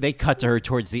yes. They cut to her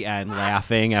towards the end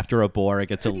laughing after Abora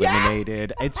gets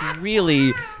eliminated.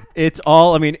 Yes! It's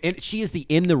all. I mean, she is the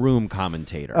in the room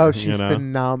commentator. Oh, she's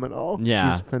phenomenal.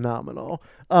 Yeah, she's phenomenal.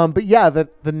 But yeah,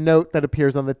 the note that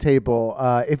appears on the table,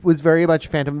 it was very much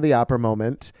Phantom of the Opera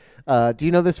moment. Do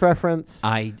you know this reference?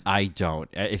 I don't.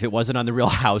 If it wasn't on The Real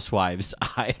Housewives,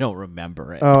 I don't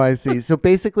remember it. Oh, I see. So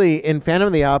basically, in Phantom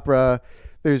of the Opera,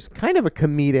 there's kind of a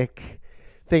comedic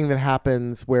thing that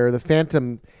happens where the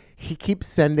Phantom, he keeps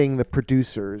sending the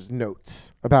producers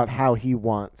notes about how he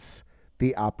wants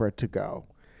the opera to go.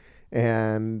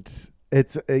 And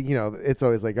It's it's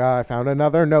always like, I found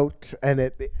another note, and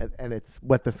it's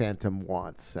what the Phantom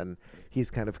wants, and he's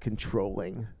kind of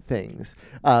controlling things.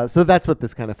 So that's what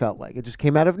this kind of felt like. It just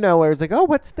came out of nowhere. It's like, oh,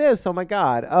 what's this? Oh my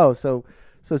God. Oh, so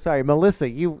sorry, Melissa,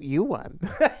 you won.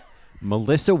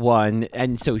 Melissa won,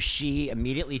 and so she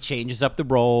immediately changes up the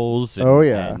roles.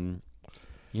 And,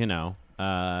 and,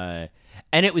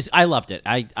 and it was. I loved it.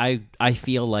 I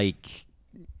feel like.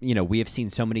 We have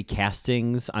seen so many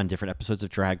castings on different episodes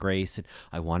of Drag Race, and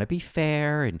I want to be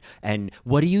fair, and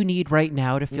what do you need right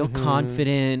now to feel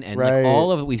confident, and like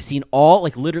all of it. We've seen all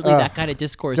like literally that kind of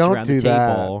discourse around the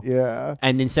table. Yeah.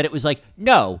 And instead it was like,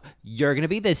 no, you're gonna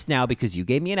be this now because you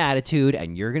gave me an attitude,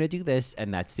 and you're gonna do this,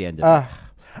 and that's the end of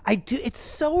it. It's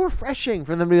so refreshing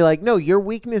for them to be like, no, your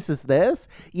weakness is this.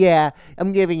 Yeah,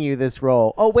 I'm giving you this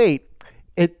role. Oh wait.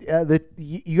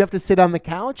 You have to sit on the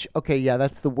couch. Okay, yeah,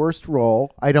 that's the worst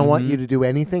role. I don't want you to do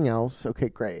anything else. Okay,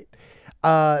 great.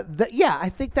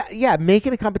 I think that make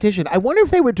it a competition. I wonder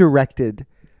if they were directed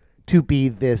to be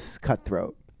this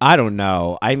cutthroat. I don't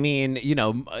know. I mean,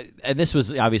 and this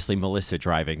was obviously Melissa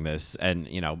driving this, and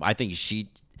I think she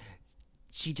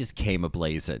just came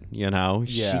ablazing.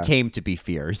 She came to be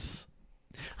fierce.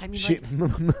 I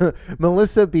mean,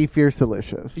 Melissa be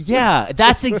fierce-alicious. Yeah,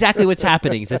 that's exactly what's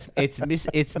happening.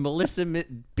 It's Melissa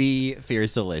be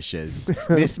fierce-alicious.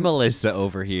 Miss Melissa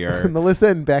over here. Melissa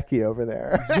and Becky over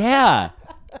there.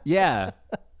 Yeah.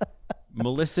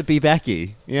 Melissa be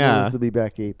Becky. Yeah. Melissa be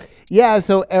Becky. Yeah,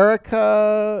 so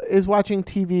Erica is watching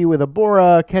TV with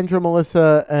Abora, Kendra,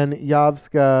 Melissa, and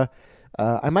Yovska.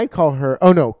 I might call her,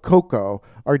 Coco,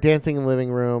 are dancing in the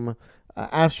living room.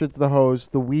 Astrid's the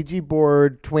host. The Ouija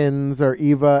board twins are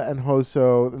Eva and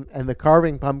Hoso, and the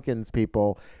carving pumpkins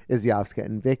people is Yovska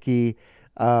and Vicky.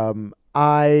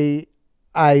 I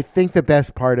think the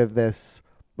best part of this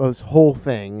whole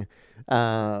thing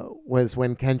was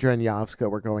when Kendra and Yovska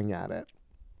were going at it.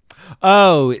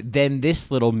 Oh, then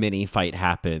this little mini fight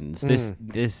happens. This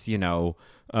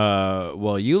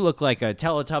well, you look like a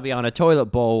Teletubby on a toilet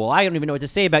bowl. Well, I don't even know what to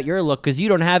say about your look because you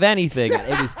don't have anything.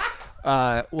 It was.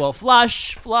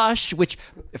 Flush, which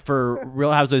for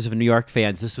Real Housewives of New York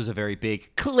fans, this was a very big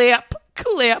clip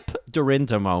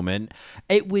Dorinda moment.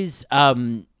 It was, I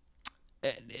mean,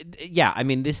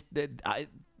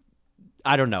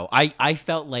 I don't know. I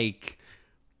felt like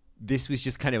this was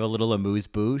just kind of a little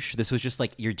amuse-bouche. This was just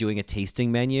like you're doing a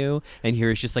tasting menu, and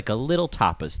here's just like a little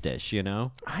tapas dish,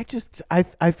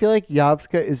 I feel like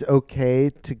Yovska is okay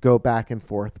to go back and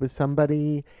forth with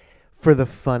somebody for the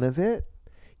fun of it.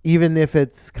 Even if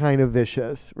it's kind of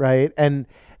vicious, right? And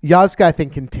Yovska, I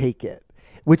think, can take it,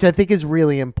 which I think is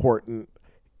really important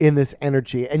in this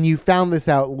energy. And you found this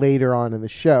out later on in the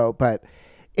show, but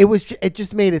it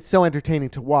just made it so entertaining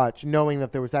to watch, knowing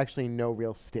that there was actually no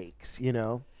real stakes, It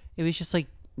was just like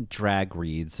drag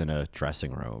reads in a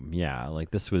dressing room. Yeah, like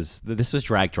this was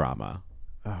drag drama.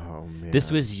 Oh, man.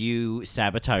 This was you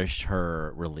sabotaged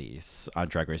her release on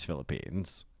Drag Race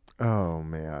Philippines. Oh,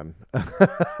 man.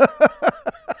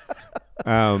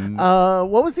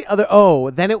 What was the other?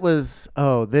 Then it was,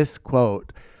 this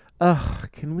quote.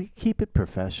 Can we keep it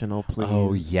professional, please?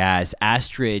 Oh, yes.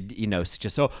 Astrid,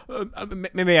 suggests,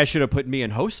 maybe I should have put me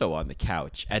and Hoso on the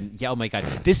couch. And yeah, oh my God.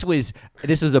 This was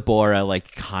Abora,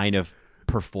 like, kind of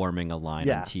performing a line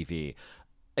on TV.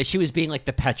 She was being like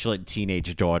the petulant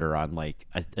teenage daughter on like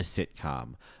a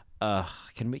sitcom.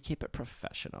 Can we keep it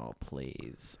professional,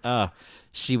 please?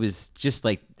 She was just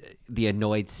like the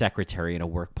annoyed secretary in a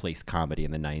workplace comedy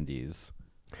in the 90s.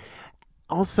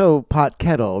 Also, pot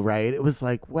kettle, right? It was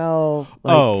like, well,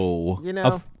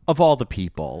 of all the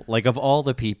people,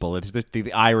 it's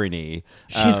the irony.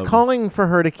 She's calling for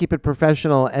her to keep it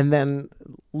professional, and then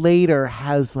later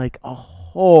has like a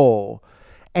whole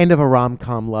end of a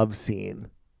rom-com love scene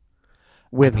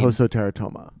with Hoso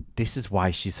Teratoma. This is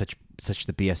why she's such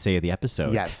the BSA of the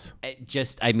episode. Yes.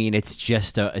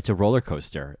 It's a roller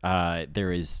coaster.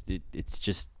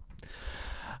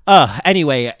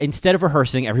 Anyway, instead of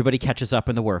rehearsing, everybody catches up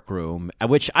in the workroom,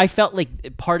 which I felt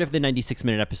like part of the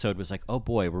 96-minute episode was like, oh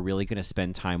boy, we're really going to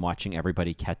spend time watching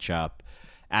everybody catch up.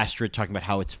 Astrid talking about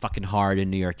how it's fucking hard in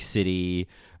New York City.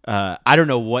 I don't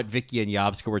know what Vicky and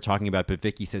Yovska were talking about, but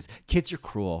Vicky says, kids are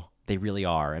cruel. They really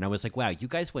are. And I was like, wow, you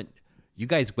guys went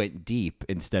deep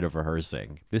instead of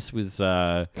rehearsing. This was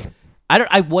I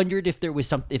wondered if there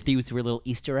was if these were little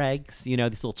Easter eggs, these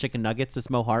little chicken nuggets, as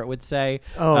Mo Hart would say.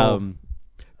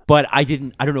 But I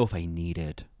don't know if I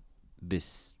needed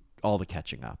all the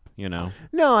catching up,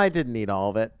 No, I didn't need all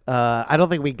of it. I don't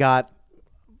think we got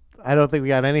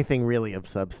anything really of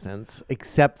substance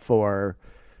except for,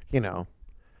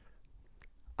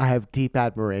 I have deep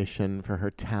admiration for her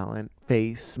talent,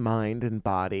 face, mind, and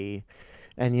body.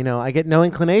 And, you know, I get no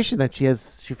inclination that she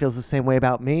feels the same way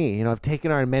about me. You know, I've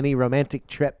taken her on many romantic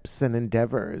trips and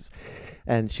endeavors,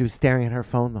 and she was staring at her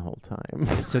phone the whole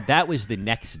time. So that was the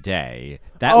next day.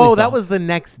 That was the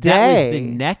next day. That was the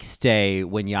next day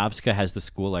when Yovska has the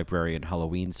school librarian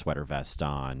Halloween sweater vest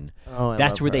on. Oh,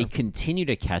 That's where her. they continue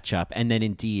to catch up. And then,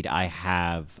 indeed, I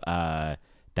have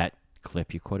that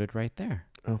clip you quoted right there.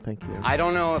 Oh, thank you. I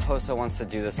don't know if Hosa wants to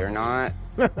do this or not,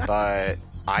 but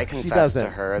I confess to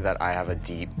her that I have a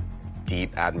deep,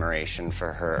 deep admiration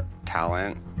for her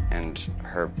talent and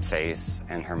her face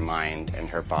and her mind and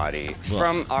her body.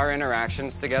 From our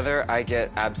interactions together, I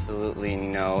get absolutely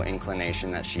no inclination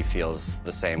that she feels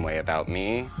the same way about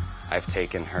me. I've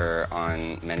taken her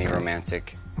on many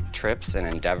romantic trips and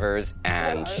endeavors,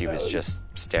 and she was just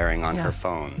staring on her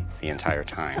phone the entire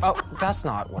time. Oh, that's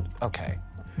not what... Okay.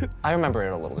 I remember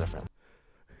it a little different.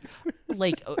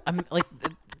 Like,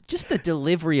 just the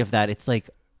delivery of that. It's like,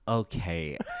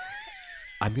 okay,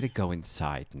 I'm going to go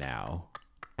inside now.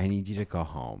 I need you to go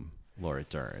home, Laura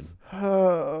Dern.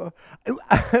 Oh,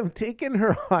 I've taken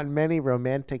her on many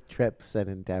romantic trips and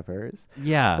endeavors.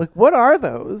 Yeah. Like, what are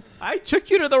those? I took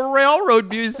you to the Railroad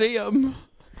Museum.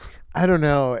 I don't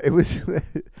know. It was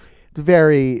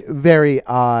very, very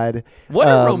odd. What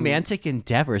are romantic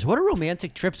endeavors? What are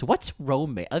romantic trips? What's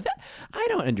romance? I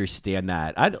don't understand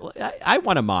that. I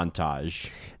want a montage.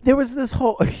 There was this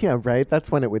whole, yeah, right? That's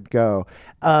when it would go.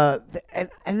 And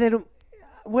then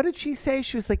what did she say?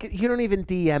 She was like, you don't even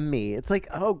DM me. It's like,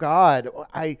 oh God.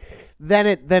 Then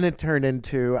it turned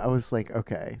into, I was like,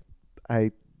 okay,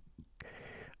 I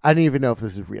don't even know if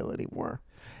this is real anymore.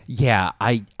 Yeah,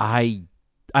 I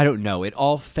don't know. It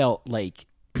all felt like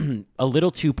a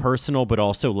little too personal, but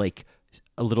also like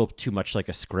a little too much like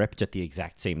a script at the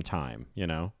exact same time, you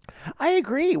know? I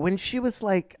agree. When she was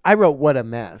like, I wrote, what a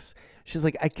mess. She's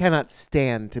like, I cannot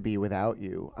stand to be without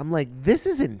you. I'm like, this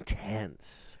is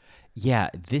intense. Yeah,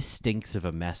 this stinks of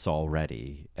a mess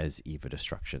already, as Eva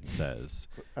Destruction says.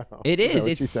 Oh, it is.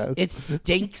 It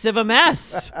stinks of a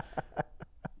mess.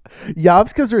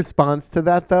 Yovska's response to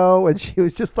that, though, and she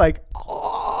was just like,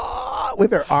 oh,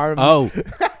 with her arms. Oh,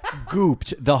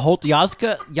 gooped. The whole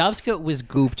Yovska was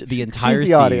gooped the entire She's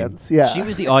the scene. audience, yeah. She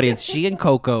was the audience. She and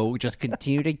Coco just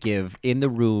continue to give in the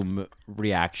room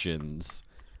reactions.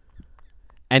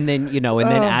 And then,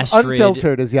 Astrid.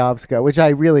 Unfiltered as Yovska, which I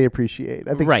really appreciate.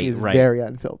 I think she's very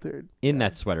unfiltered. In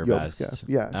that sweater Yovska. vest.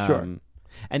 Yeah, sure.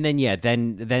 And then,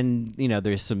 then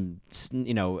there's some,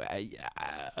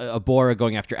 Abora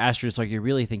going after Astrid. It's like, you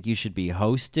really think you should be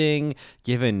hosting,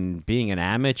 given being an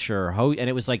amateur host? And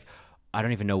it was like, I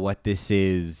don't even know what this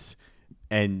is.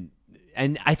 And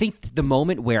I think the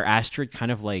moment where Astrid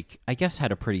kind of like, I guess,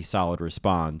 had a pretty solid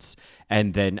response,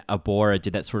 and then Abora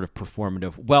did that sort of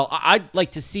performative, well, I'd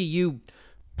like to see you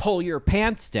pull your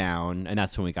pants down, and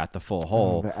that's when we got the full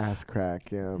hole. The ass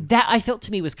crack, yeah. That, I felt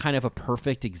to me, was kind of a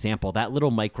perfect example, that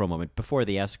little micro moment before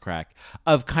the ass crack,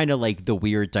 of kind of like the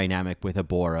weird dynamic with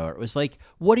Abora. It was like,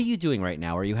 what are you doing right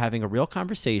now? Are you having a real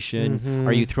conversation? Mm-hmm.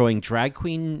 Are you throwing drag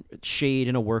queen shade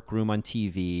in a workroom on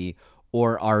TV?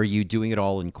 Or are you doing it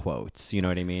all in quotes? You know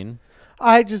what I mean?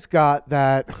 I just got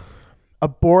that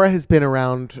Abora has been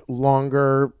around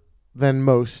longer than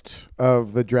most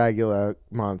of the Dragula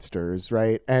monsters,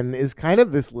 right? And is kind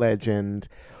of this legend.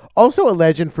 Also a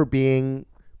legend for being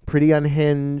pretty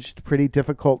unhinged, pretty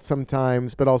difficult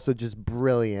sometimes, but also just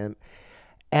brilliant.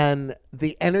 And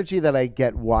the energy that I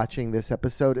get watching this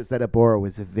episode is that Abora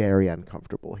was very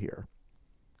uncomfortable here.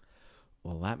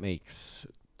 Well, that makes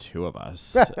two of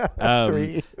us.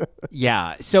 Three.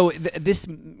 Yeah. So this,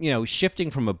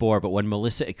 shifting from Abora, but when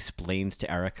Melissa explains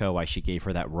to Erica why she gave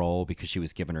her that role because she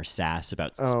was giving her sass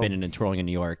about spinning and twirling in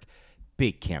New York,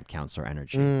 big camp counselor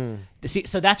energy. See,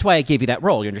 so that's why I gave you that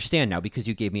role. You understand now, because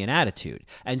you gave me an attitude.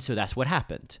 And so that's what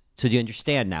happened. So do you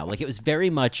understand now? Like, it was very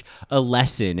much a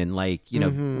lesson in, like,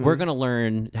 we're going to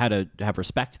learn how to have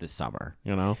respect this summer,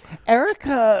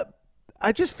 Erica,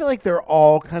 I just feel like they're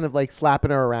all kind of like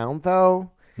slapping her around, though.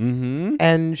 Mm-hmm.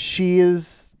 And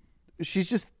she's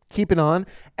just keeping on.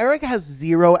 Erica has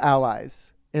 0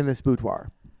 allies in this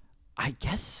boudoir. I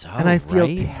guess so. And I feel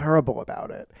right? terrible about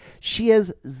it. She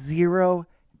has 0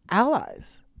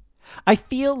 allies. I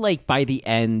feel like by the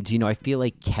end, I feel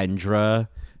like Kendra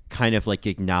kind of like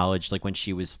acknowledged, like when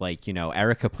she was like,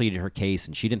 Erica pleaded her case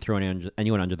and she didn't throw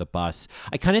anyone under the bus.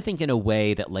 I kind of think in a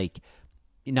way that, like,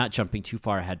 not jumping too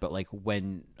far ahead, but like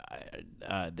when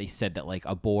they said that like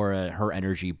Abora, her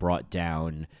energy brought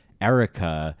down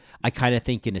Erica, I kind of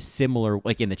think in a similar,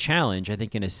 like in the challenge, I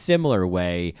think in a similar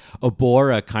way,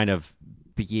 Abora kind of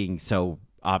being so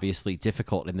obviously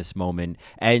difficult in this moment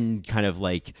and kind of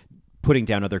like putting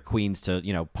down other queens to,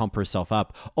 you know, pump herself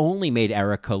up, only made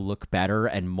Erica look better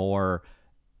and more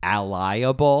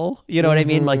allyable. You know what I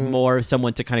mean? Like more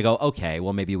someone to kind of go, okay,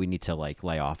 well, maybe we need to like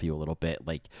lay off you a little bit.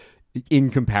 Like in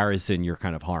comparison, you're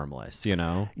kind of harmless, you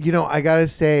know? You know, I gotta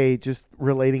say, just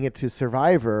relating it to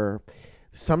Survivor,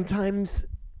 sometimes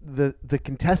the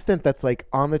contestant that's like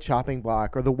on the chopping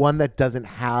block or the one that doesn't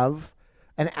have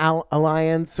an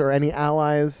alliance or any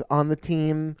allies on the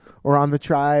team or on the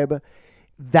tribe,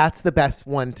 that's the best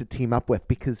one to team up with,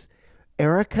 because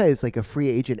Erica is like a free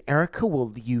agent. Erica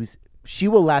she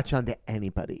will latch onto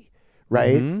anybody,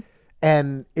 right?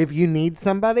 And if you need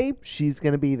somebody, she's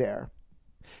going to be there.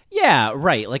 Yeah,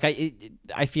 right. Like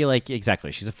I feel like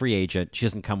exactly. She's a free agent. She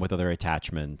doesn't come with other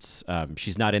attachments.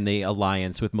 She's not in the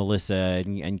alliance with Melissa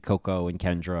and Coco and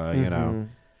Kendra.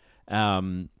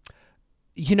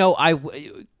 You know,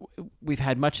 we've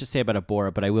had much to say about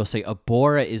Abora, but I will say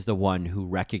Abora is the one who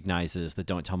recognizes the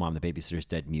 "Don't Tell Mom the Babysitter's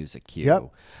Dead" music cue.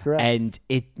 Yep, correct. And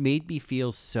it made me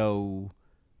feel so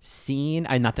seen.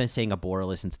 I'm not saying Abora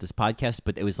listens to this podcast,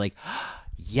 but it was like,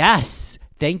 yes.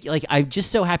 Thank you. Like, I'm just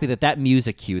so happy that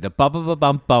music cue, the bum bum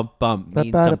bum bum bum,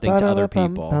 means something to other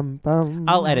people.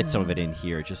 I'll edit some of it in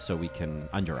here just so we can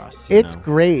under us. It's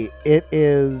great. It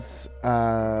is.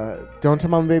 Don't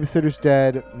Tell Mom the Babysitter's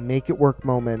Dead. Make it work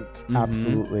moment.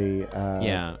 Absolutely.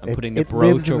 Yeah, I'm putting the it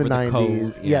lives brooch in over the the 90s.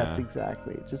 coat. Yes, Yeah.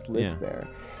 exactly. It just lives Yeah.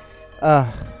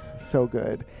 there. So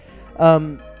good.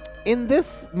 In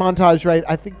this montage, right,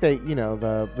 I think they, you know,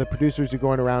 the producers are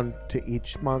going around to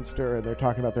each monster and they're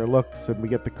talking about their looks, and we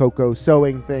get the Coco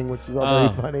sewing thing, which is all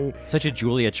very funny. Such a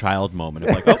Julia Child moment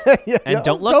of like, oh, and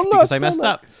don't look because I messed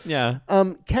up. Yeah.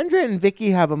 Kendra and Vicky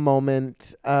have a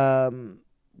moment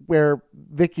where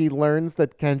Vicky learns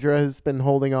that Kendra has been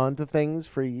holding on to things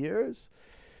for years.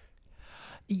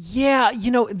 Yeah,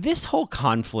 you know, this whole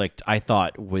conflict I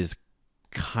thought was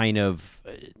kind of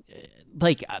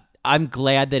like, I'm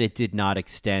glad that it did not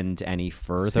extend any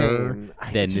further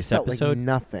It than just this felt episode. like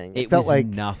nothing. It felt was like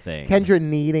nothing. Kendra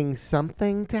needing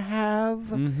something to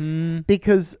have,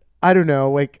 because I don't know,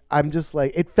 like I'm just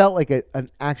like, it felt like an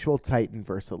actual Titan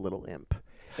versus a little imp.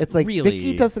 It's like Really?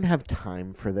 Vicky doesn't have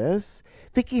time for this.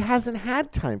 Vicky hasn't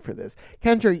had time for this.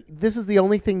 Kendra, this is the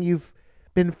only thing you've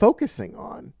been focusing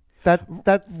on. That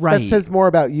says more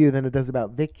about you than it does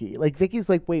about Vicky. Like Vicky's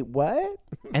like, wait, what?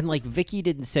 And like Vicky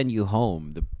didn't send you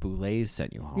home. The Boulets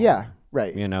sent you home. Yeah,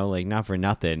 right. You know, like not for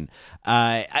nothing.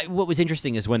 What was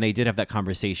interesting is when they did have that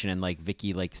conversation and like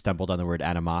Vicky like stumbled on the word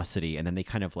animosity, and then they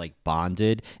kind of like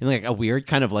bonded in like a weird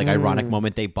kind of like ironic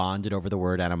moment. They bonded over the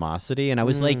word animosity, and I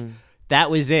was like,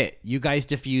 that was it. You guys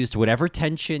diffused whatever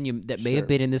tension that may have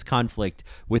been in this conflict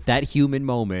with that human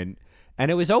moment. And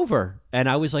it was over. And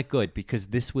I was like, good, because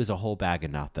this was a whole bag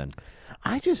of nothing.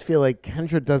 I just feel like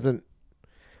Kendra doesn't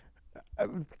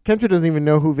even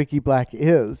know who Vicky Black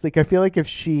is. Like, I feel like if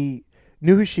she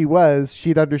knew who she was,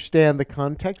 she'd understand the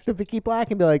context of Vicky Black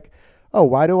and be like, oh,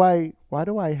 why do I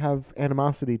have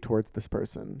animosity towards this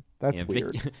person? That's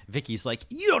weird. Vicky's like,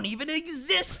 you don't even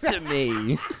exist to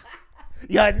me.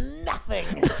 You're nothing.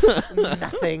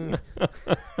 Nothing. You're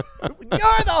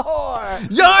the whore.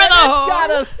 You're the whore.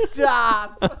 Gotta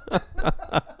stop.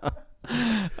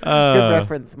 Good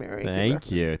reference, Mary.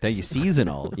 Thank you.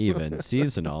 Seasonal, even.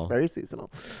 Seasonal. Very seasonal.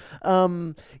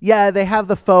 Yeah, they have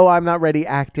the faux I'm not ready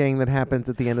acting that happens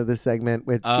at the end of this segment,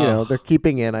 which, you know, they're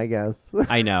keeping in, I guess.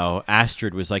 I know.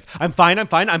 Astrid was like, I'm fine.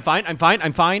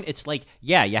 It's like,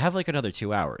 yeah, you have like another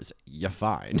 2 hours. You're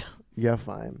fine. You're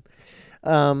fine.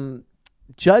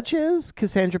 Judges,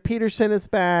 Cassandra Peterson is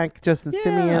back. Justin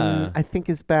Simeon, I think,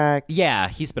 is back. Yeah,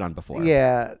 he's been on before.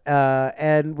 Yeah,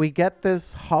 and we get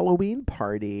this Halloween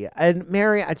party. And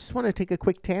Mary, I just want to take a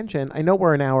quick tangent. I know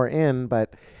we're an hour in,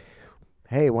 but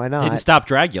hey, why not? Didn't stop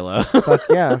Dragula. Fuck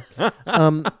yeah.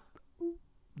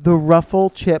 The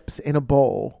ruffle chips in a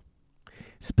bowl,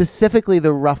 specifically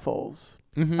the ruffles.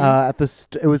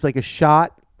 It was like a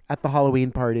shot at the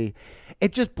Halloween party.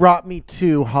 It just brought me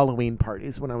to Halloween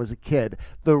parties when I was a kid.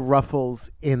 The ruffles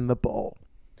in the bowl.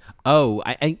 Oh,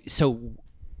 so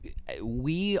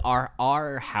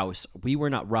our house, we were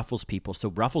not Ruffles people. So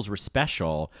Ruffles were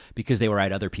special because they were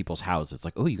at other people's houses.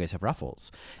 Like, oh, you guys have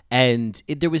Ruffles. And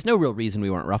there was no real reason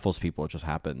we weren't Ruffles people. It just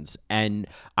happens. And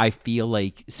I feel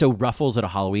like, so Ruffles at a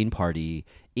Halloween party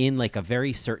in like a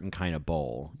very certain kind of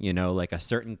bowl, you know, like a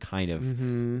certain kind of...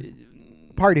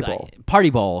 Party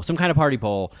bowl, some kind of party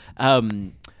bowl.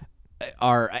 And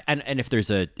if there's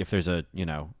a you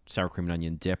know, sour cream and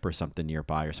onion dip or something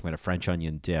nearby, or some kind of French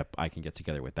onion dip, I can get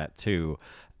together with that too.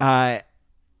 I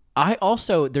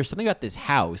also, there's something about this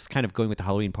house, kind of going with the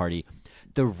Halloween party.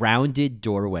 the rounded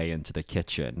doorway into the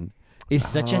kitchen is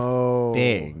such a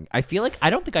thing. I feel like I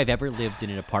don't think I've ever lived in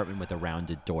an apartment with a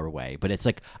rounded doorway, but it's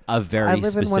like a very I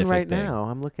live in specific one right thing. now.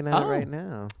 I'm looking at it right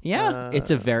now. Yeah,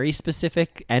 it's a very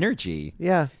specific energy.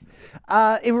 Yeah.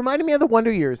 It reminded me of the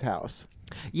Wonder Years house.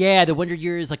 Yeah, the Wonder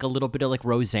Years, like a little bit of like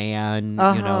Roseanne,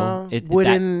 you know,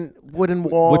 wooden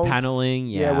walls, wood paneling.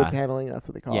 Yeah, wood paneling. That's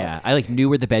what they call it. Yeah, I like knew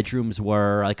where the bedrooms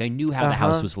were. Like I knew how the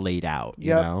house was laid out.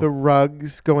 You know? The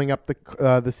rugs going up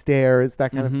the stairs,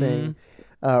 that kind of thing.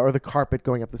 Or the carpet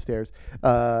going up the stairs.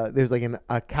 There's like an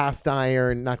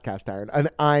iron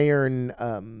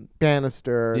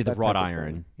banister. Yeah, the that wrought type of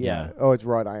iron. thing. Yeah. Oh, it's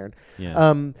wrought iron.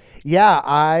 Yeah.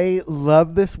 I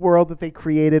love this world that they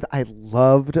created. I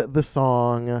loved the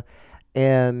song,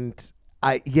 and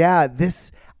I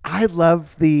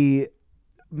love the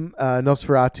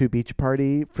Nosferatu beach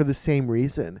party for the same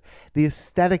reason. The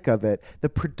aesthetic of it, the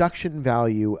production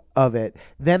value of it,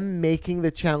 them making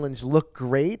the challenge look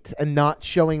great and not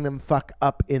showing them fuck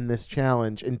up in this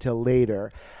challenge until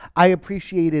later. I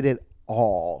appreciated it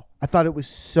all. I thought it was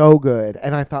so good,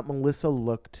 and I thought Melissa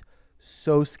looked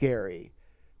so scary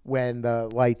when the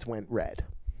lights went red.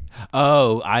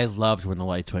 Oh, I loved when the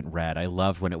lights went red. I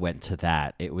loved when it went to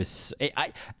that. It was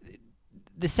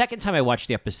the second time I watched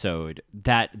the episode,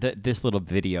 this little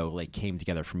video like came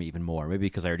together for me even more. Maybe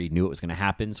because I already knew it was going to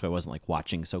happen, so I wasn't like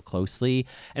watching so closely,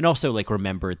 and also like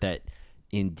remembered that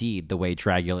indeed the way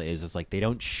Dragula is like they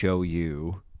don't show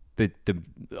you the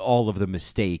all of the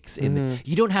mistakes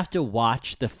you don't have to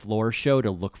watch the floor show to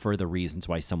look for the reasons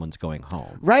why someone's going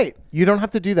home. Right. You don't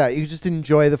have to do that. You just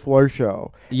enjoy the floor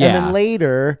show. Yeah. And then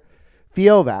later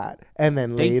feel that. And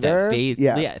then Think later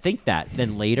think that.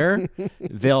 Then later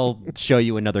they'll show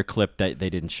you another clip that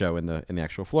they didn't show in the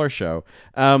actual floor show.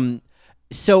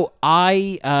 So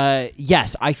I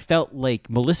felt like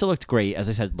Melissa looked great. As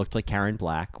I said, looked like Karen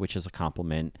Black, which is a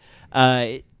compliment.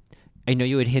 I know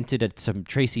you had hinted at some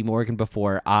Tracy Morgan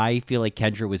before. I feel like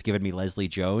Kendra was giving me Leslie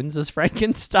Jones as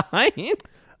Frankenstein.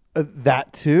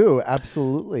 That too.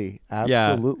 Absolutely.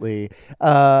 Absolutely.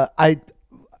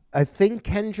 I think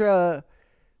Kendra,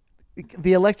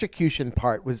 the electrocution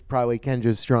part was probably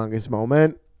Kendra's strongest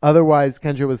moment. Otherwise,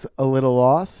 Kendra was a little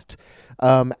lost,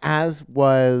 as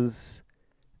was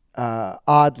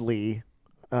oddly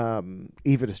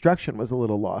Eva Destruction was a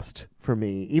little lost for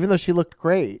me, even though she looked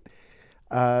great.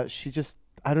 She just,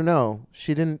 I don't know.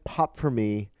 She didn't pop for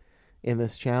me in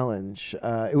this challenge.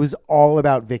 It was all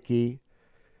about Vicky.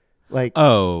 Like,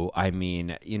 oh, I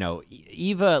mean, you know,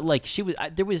 Eva, like she was,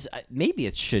 there was, maybe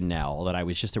it's Chanel that I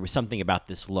was just, there was something about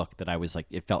this look that I was like,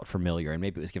 it felt familiar, and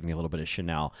maybe it was giving me a little bit of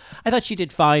Chanel. I thought she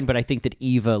did fine, but I think that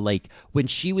Eva, like when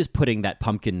she was putting that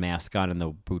pumpkin mask on in the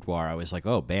boudoir, I was like,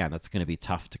 oh man, that's going to be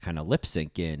tough to kind of lip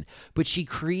sync in. But she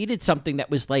created something that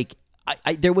was like,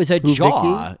 there was a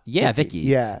jaw. Vicky? Yeah, Vicky.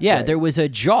 Yeah. Right. There was a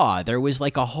jaw. There was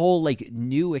like a whole like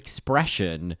new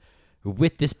expression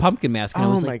with this pumpkin mask. And I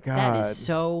was like, that is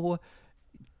so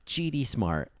GD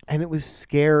smart. And it was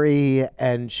scary.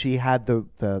 And she had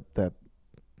the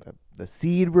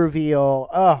seed reveal.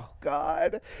 Oh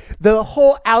God. The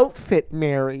whole outfit,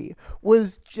 Mary,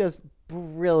 was just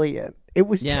brilliant. It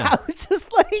was, I was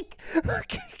just like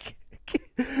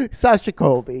Sasha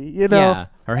Colby, you know? Yeah.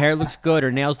 Her hair looks good.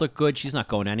 Her nails look good. She's not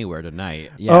going anywhere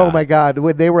tonight. Yeah. Oh my God.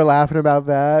 When they were laughing about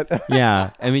that.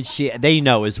 Yeah. I mean, they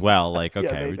know as well. Like, Yeah,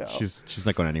 okay, they know. she's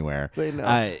not going anywhere. They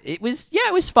know. It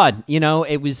was fun. You know,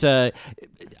 it was, I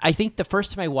think the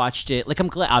first time I watched it, like I'm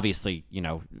glad, obviously, you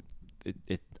know,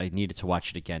 I needed to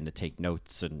watch it again to take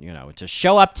notes and, you know, to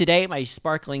show up today, my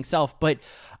sparkling self. But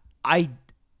I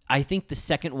think the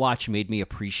second watch made me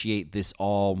appreciate this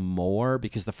all more,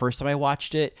 because the first time I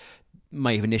watched it,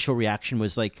 my initial reaction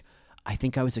was like, I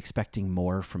think I was expecting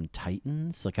more from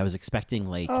Titans. Like I was expecting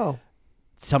like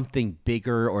something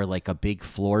bigger or like a big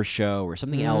floor show or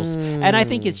something else. And I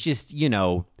think it's just, you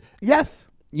know. Yes.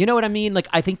 You know what I mean? Like,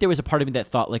 I think there was a part of me that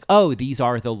thought like, oh, these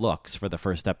are the looks for the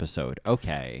first episode.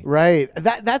 Okay. Right.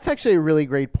 That's actually a really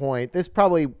great point. This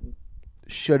probably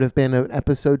should have been an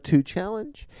episode 2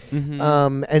 challenge.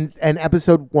 And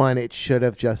episode 1, it should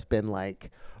have just been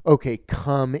like, okay,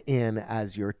 come in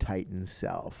as your Titan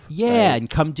self. Yeah, right? and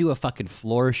come do a fucking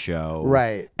floor show.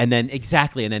 Right. And then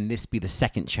this be the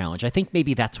second challenge. I think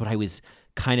maybe that's what I was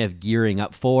kind of gearing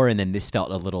up for, and then this felt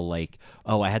a little like,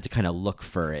 oh, I had to kind of look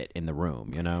for it in the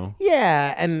room, you know?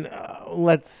 Yeah, and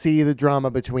let's see the drama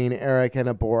between Eric and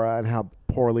Abora and how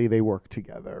poorly they work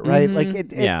together, right? Like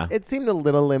it seemed a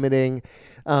little limiting,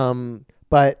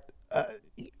 but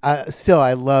still,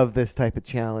 I love this type of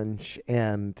challenge,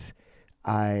 and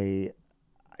Victoria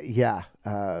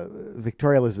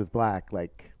Elizabeth Black,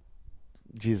 like,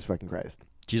 Jesus fucking Christ.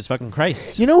 Jesus fucking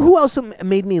Christ. You know who else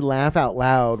made me laugh out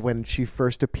loud when she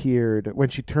first appeared? When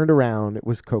she turned around, it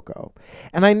was Coco.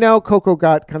 And I know Coco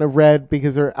got kind of red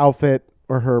because her outfit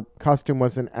or her costume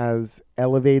wasn't as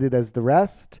elevated as the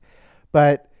rest.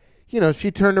 But, you know,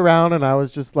 she turned around and I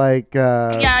was just like...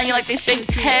 yeah, you like these big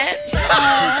tits?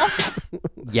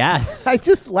 Yes. I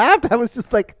just laughed. I was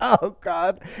just like, oh,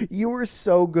 God, you were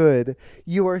so good.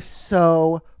 You are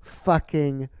so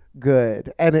fucking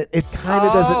good. And it kind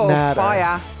of doesn't matter.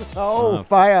 Fire.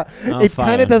 Fire. It fire,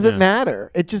 kind of doesn't yeah.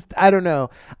 matter. It just, I don't know.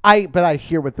 But I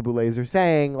hear what the Boulets are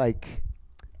saying. Like,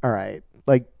 all right,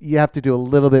 like you have to do a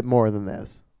little bit more than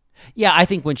this. Yeah, I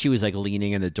think when she was like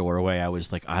leaning in the doorway, I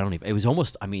was like, I don't even. It was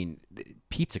almost, I mean,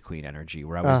 Pizza Queen energy,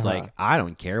 where I was like, I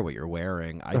don't care what you're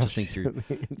wearing. I just think you're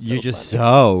just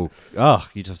so.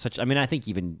 You just such. I mean, I think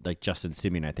even like Justin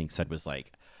Simeon, I think said was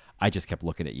like, I just kept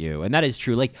looking at you, and that is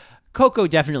true. Like Coco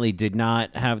definitely did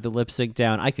not have the lip sync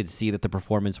down. I could see that the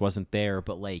performance wasn't there,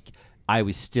 but like I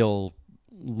was still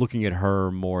looking at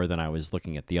her more than I was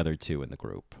looking at the other two in the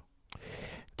group.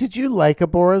 Did you like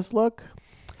Abora's look?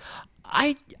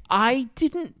 I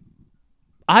didn't.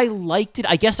 I liked it.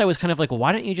 I guess I was kind of like, well,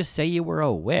 why don't you just say you were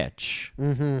a witch?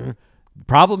 Mm-hmm.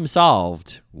 Problem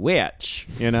solved. Witch,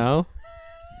 you know?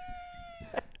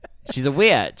 She's a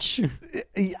witch.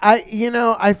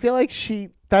 I feel like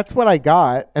that's what I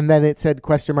got. And then it said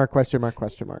question mark, question mark,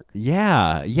 question mark.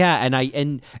 Yeah. Yeah.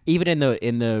 And even in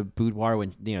the boudoir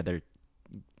when, they're,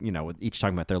 each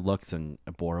talking about their looks, and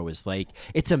Abora was like,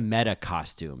 it's a meta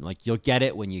costume. Like, you'll get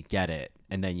it when you get it,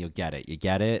 and then you'll get it. You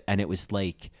get it? And it was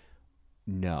like,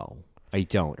 no, I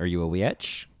don't. Are you a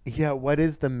witch? Yeah, what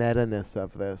is the meta-ness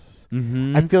of this?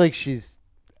 Mm-hmm. I feel like she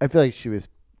was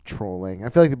trolling. I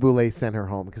feel like the Boulets sent her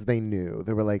home because they knew.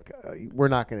 They were like, we're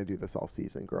not going to do this all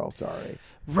season, girl. Sorry.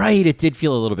 Right. It did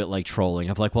feel a little bit like trolling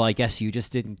of like, well, I guess you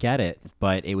just didn't get it,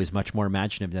 but it was much more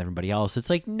imaginative than everybody else. It's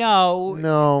like,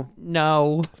 no.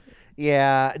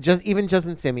 Yeah. Even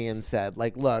Justin Simeon said,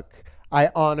 like, look, I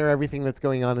honor everything that's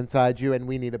going on inside you, and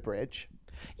we need a bridge.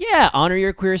 Yeah, honor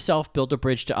your queer self, build a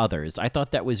bridge to others. I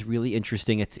thought that was really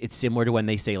interesting. It's similar to when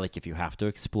they say, like, if you have to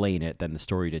explain it, then the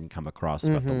story didn't come across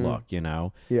but the look,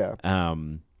 Yeah.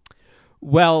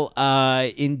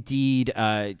 Indeed,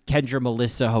 Kendra,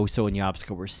 Melissa, Hoso, and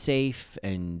Yabska were safe,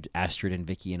 and Astrid and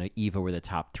Vicky and Eva were the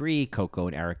top three. Coco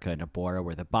and Erica and Abora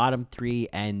were the bottom three,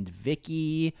 and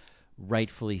Vicky,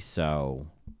 rightfully so,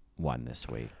 won this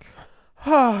week.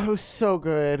 Oh, it was so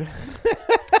good.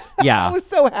 Yeah. I was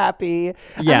so happy.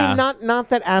 Yeah. I mean, not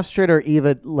that Astrid or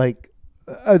Eva, like,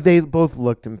 they both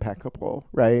looked impeccable,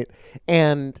 right?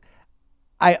 And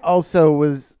I also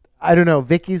was, I don't know,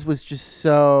 Vicky's was just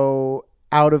so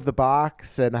out of the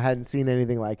box, and I hadn't seen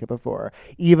anything like it before.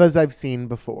 Eva's I've seen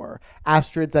before.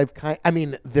 Astrid's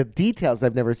the details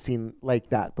I've never seen like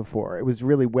that before. It was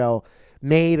really well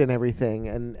made and everything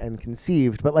and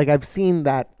conceived, but like I've seen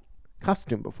that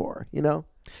costume before,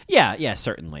 Yeah,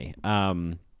 certainly.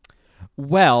 The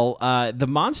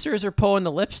monsters are pulling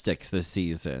the lipsticks this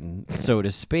season, so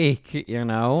to speak, Is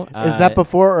that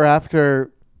before or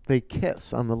after they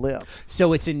kiss on the lips?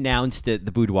 So it's announced that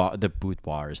the Boudoir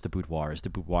brothers, the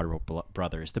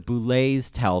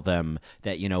Boulets tell them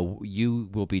that, you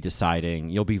will be deciding,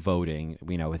 you'll be voting,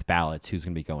 with ballots who's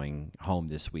going to be going home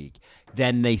this week.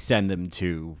 Then they send them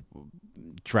to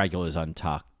Dragula's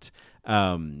Untucked.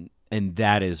 And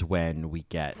that is when we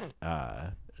get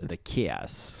the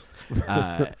kiss.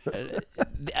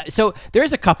 So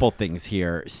there's a couple things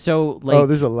here. So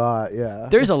there's a lot. Yeah,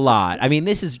 there's a lot. I mean,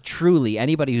 this is truly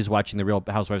anybody who's watching the Real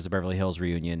Housewives of Beverly Hills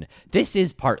reunion. This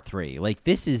is part 3. Like,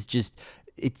 this is just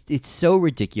it's so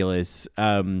ridiculous.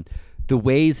 The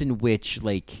ways in which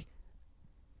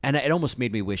and it almost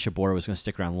made me wish Abora was going to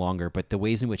stick around longer, but the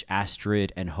ways in which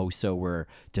Astrid and Hoso were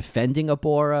defending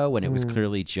Abora when it was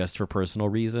clearly just for personal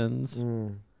reasons.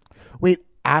 Wait,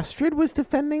 Astrid was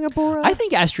defending Abora? I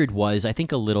think Astrid was. I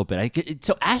think a little bit.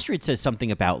 So Astrid says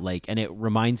something about and it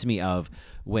reminds me of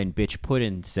when Bitch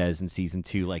Puddin says in season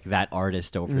 2, that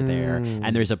artist over there.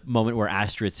 And there's a moment where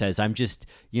Astrid says, I'm just,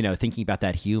 thinking about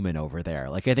that human over there.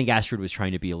 I think Astrid was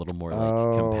trying to be a little more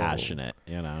compassionate,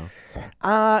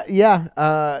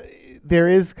 there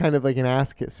is kind of an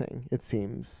ass kissing, it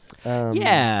seems.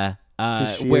 Yeah.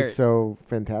 She is so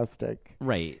fantastic.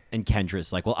 Right. And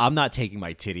Kendra's like, well, I'm not taking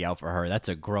my titty out for her. That's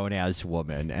a grown-ass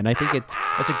woman. And I think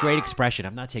that's a great expression.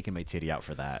 I'm not taking my titty out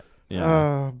for that. Yeah.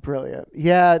 Oh, brilliant.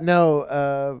 Yeah,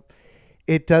 no,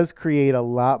 it does create a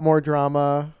lot more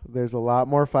drama. There's a lot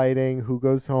more fighting. Who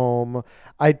goes home?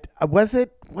 Was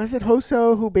it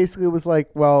Hoso who basically was like,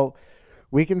 well,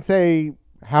 we can say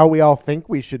how we all think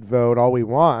we should vote all we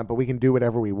want, but we can do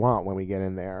whatever we want when we get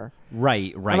in there.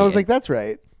 Right. And I was like, that's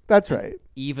right. That's right.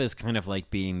 Eva's kind of like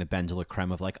being the Ben de la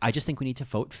Creme of like, I just think we need to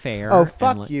vote fair. Oh,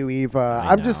 fuck like, you, Eva.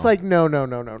 I I'm just know. like, no.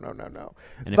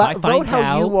 And if I vote find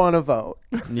how you out- want to vote.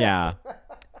 Yeah.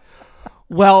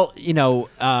 Well,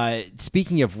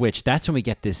 speaking of which, that's when we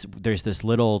get this. There's this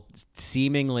little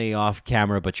seemingly off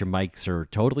camera, but your mics are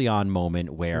totally on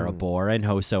moment where Abora and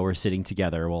Hoso are sitting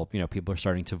together. Well, people are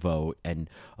starting to vote, and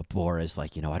Abora is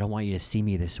like, I don't want you to see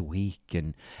me this week,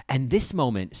 and this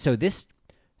moment. So this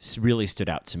really stood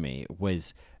out to me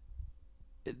was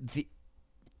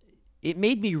it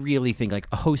made me really think like,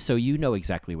 Hoso, you know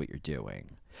exactly what you're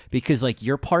doing. Because, like,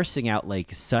 you're parsing out,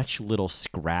 like, such little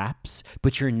scraps,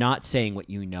 but you're not saying what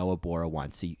Abora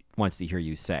wants to hear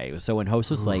you say. So when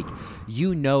Hoso's like,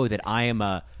 you know that I am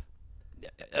a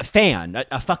fan,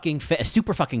 a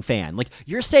super fucking fan. Like,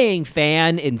 you're saying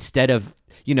fan instead of,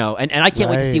 and I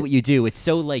can't wait to see what you do. It's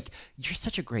so, like, you're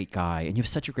such a great guy, and you have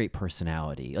such a great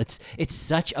personality. It's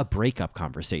such a breakup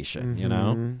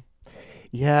conversation,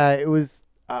 Yeah, it was,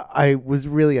 I was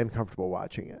really uncomfortable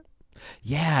watching it.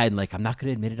 Yeah, and like I'm not going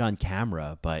to admit it on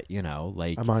camera, but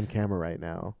like I'm on camera right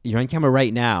now. You're on camera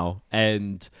right now,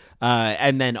 and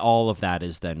then all of that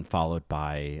is then followed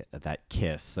by that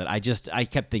kiss that I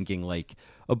kept thinking like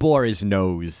Abora's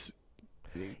nose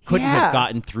couldn't have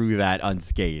gotten through that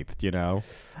unscathed,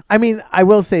 I mean, I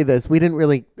will say this: we didn't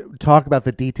really talk about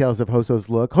the details of Hoso's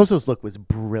look. Hoso's look was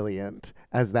brilliant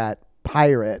as that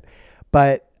pirate,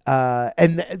 but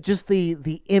and just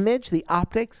the image, the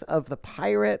optics of the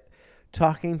pirate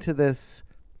talking to this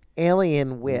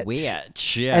alien witch,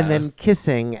 yeah, and then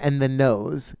kissing, and the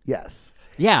nose, yes,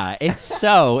 yeah, it's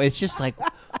just like,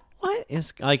 what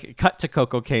is, like, cut to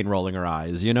Coco Kane rolling her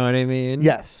eyes, you know what I mean?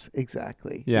 Yes,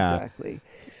 exactly, yeah, exactly.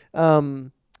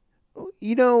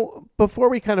 Before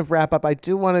we kind of wrap up, I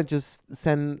do want to just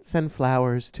send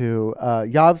flowers to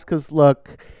Yovska's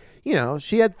look.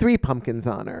 She had 3 pumpkins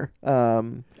on her,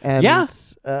 and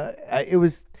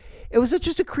it was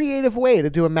just a creative way to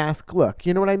do a mask look.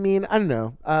 You know what I mean? I don't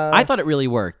know. I thought it really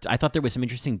worked. I thought there was some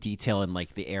interesting detail in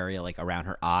like the area like around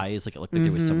her eyes. Like it looked like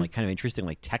there was some like kind of interesting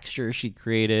like texture she'd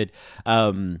created.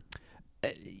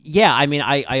 Yeah, I mean,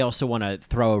 I also want to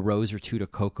throw a rose or two to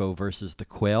Coco versus the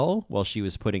quill while she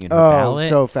was putting in her ballot.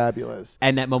 So fabulous.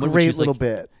 And that moment Great when she was little like,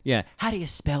 bit. Yeah, how do you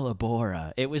spell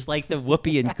Abora? It was like the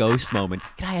Whoopi and Ghost moment.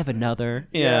 Can I have another?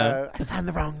 Yeah. I signed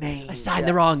the wrong name. I signed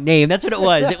the wrong name. That's what it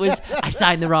was. It was, I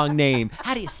signed the wrong name.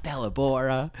 How do you spell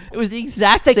Abora? It was the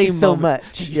exact Thank same you so moment.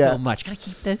 much. Thank you Yeah. so much. Can I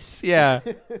keep this? Yeah.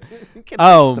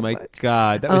 Oh my much.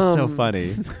 God. That was so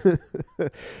funny.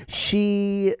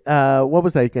 She, what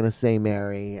was I going to say,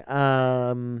 Mary?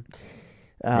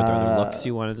 Were there other looks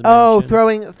you wanted to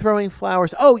mention? Throwing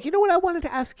flowers. Oh, you know what I wanted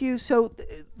to ask you? So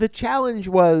the challenge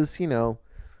was,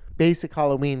 basic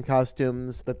Halloween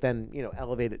costumes, but then,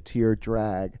 elevate it to your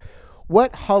drag.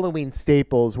 What Halloween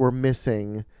staples were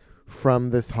missing from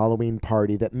this Halloween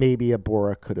party that maybe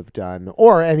Abora could have done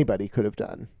or anybody could have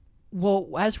done? Well,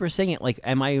 as we're saying it, like,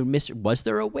 was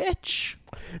there a witch?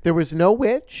 There was no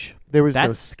witch. There was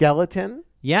no skeleton.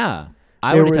 Yeah.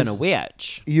 I would have done a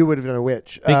witch. You would have done a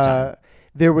witch. Big time.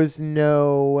 There was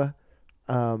no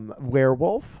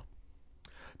werewolf.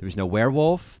 There was no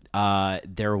werewolf.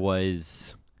 There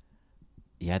was.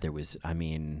 I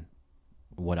mean,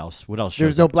 what else? What else?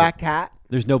 There's no black cat.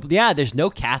 There's no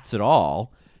cats at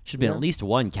all. Should have been at least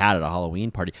one cat at a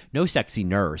Halloween party. No sexy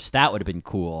nurse. That would have been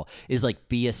cool. Is like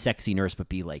be a sexy nurse, but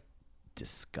be like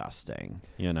disgusting.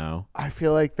 I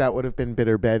feel like that would have been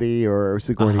Bitter Betty or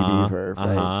Sigourney Beaver.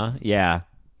 Right? Yeah.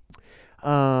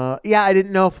 I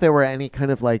didn't know if there were any kind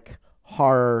of like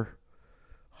horror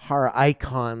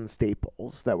icon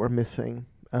staples that were missing.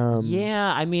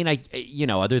 Yeah, I mean,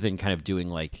 other than kind of doing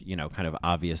like, kind of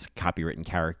obvious copywritten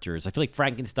characters, I feel like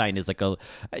Frankenstein is like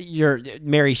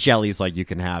Mary Shelley's like, you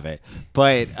can have it.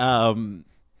 But,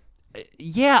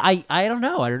 yeah, I don't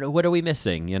know. I don't know. What are we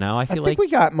missing? I feel like we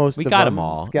got most of them. We got them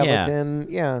all. Skeleton.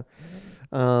 Yeah.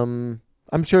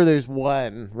 I'm sure there's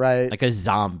one, right? Like a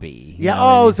zombie.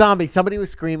 Yeah. Zombie. Somebody was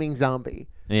screaming zombie.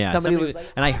 Yeah. Somebody was like,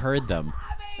 and I heard them.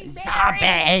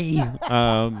 Zombie.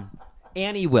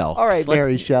 Annie Wilkes. All right,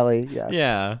 Mary Shelley. Yeah.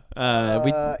 Yeah.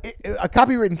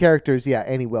 Copywritten characters. Yeah.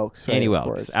 Annie Wilkes. Right, Annie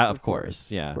Wilkes. Of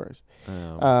course. Yeah. Of course.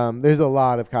 There's a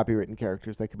lot of copywritten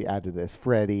characters that could be added to this.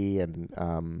 Freddy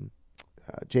and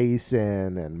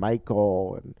Jason and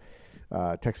Michael and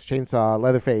Texas Chainsaw,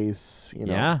 Leatherface.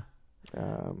 Yeah.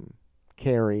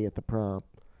 Carrie at the prom.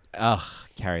 Ugh,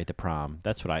 Carrie at the prom.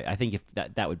 That's what I think. If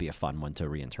that would be a fun one to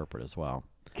reinterpret as well.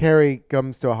 Carrie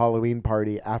comes to a Halloween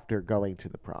party after going to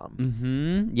the prom.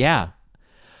 Mm-hmm. Yeah.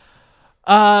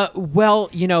 Well,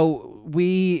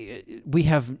 we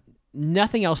have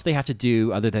nothing else they have to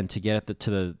do other than to get at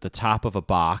to the top of a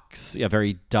box, a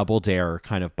very Double Dare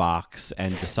kind of box,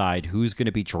 and decide who's going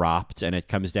to be dropped. And it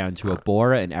comes down to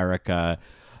Abora and Erica.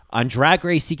 On Drag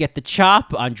Race, you get the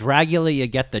chop. On Dragula, you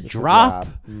get the drop.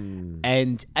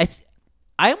 And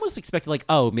I almost expected, like,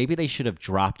 oh, maybe they should have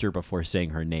dropped her before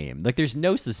saying her name. Like, there's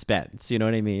no suspense. You know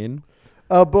what I mean?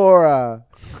 Abora.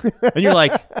 And you're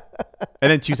like, and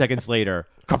then 2 seconds later,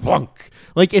 kaplunk.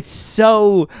 Like, it's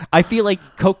so, I feel like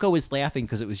Coco was laughing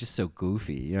because it was just so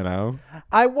goofy, you know?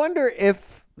 I wonder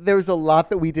if there was a lot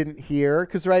that we didn't hear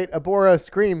because, right, Abora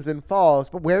screams and falls,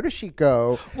 but where does she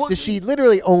go? Well, does she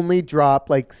literally only drop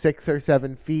like 6 or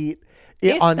 7 feet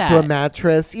onto that. a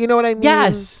mattress? You know what I mean?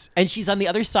 Yes. And she's on the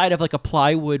other side of like a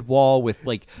plywood wall with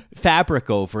like fabric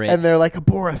over it. And they're like,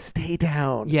 Abora, stay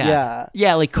down. Yeah.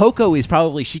 Like Coco is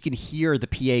probably, she can hear the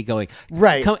PA going,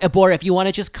 right. Come, Abora, if you want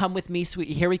to just come with me,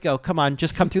 sweetie, here we go. Come on,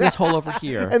 just come through this hole over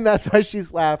here. And that's why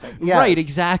she's laughing. Yes. Right,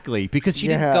 exactly. Because she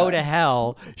didn't go to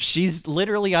hell. She's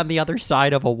literally on the other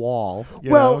side of a wall.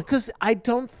 Well, because I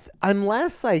don't,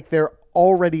 unless like they're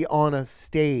already on a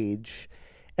stage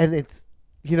and it's,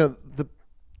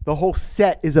 the whole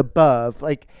set is above.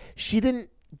 Like, she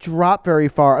didn't drop very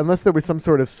far unless there was some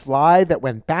sort of slide that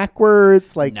went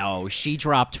backwards. Like, no, she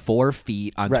dropped 4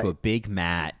 feet onto a big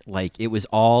mat. Like, it was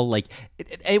all like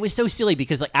it was so silly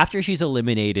because like after she's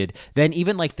eliminated, then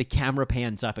even like the camera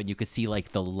pans up and you could see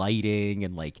like the lighting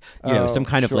and like some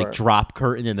kind of like drop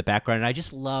curtain in the background. And I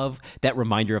just love that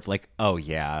reminder of like, oh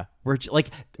yeah, we're like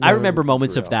I remember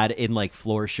moments of that in like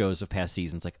floor shows of past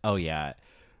seasons. Like, oh yeah,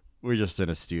 we're just in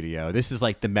a studio. This is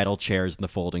like the metal chairs and the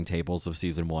folding tables of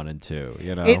season 1 and 2,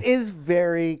 you know? It is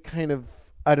very kind of,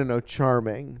 I don't know,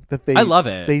 charming that they... I love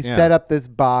it. They set up this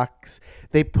box.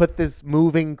 They put this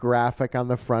moving graphic on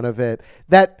the front of it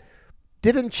that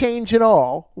didn't change at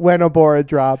all when Abora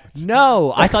dropped.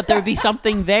 No, I thought there would be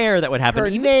something there that would happen.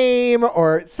 Her name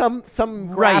or some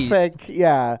graphic.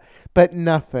 Yeah, but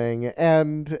nothing.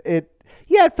 And it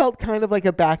felt kind of like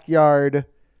a backyard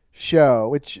show,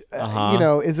 which is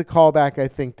a callback, I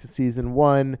think, to season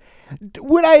 1.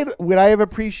 Would I have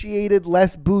appreciated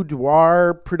less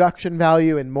boudoir production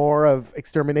value and more of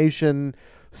extermination,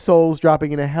 souls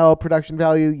dropping into hell production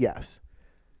value? Yes.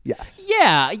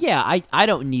 Yeah. I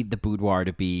don't need the boudoir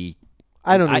to be.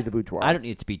 I don't need the boudoir. I don't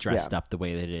need it to be dressed up the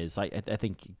way that it is. I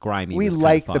think grimy. We was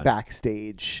like kind of the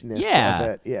backstageness of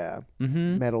it. Yeah.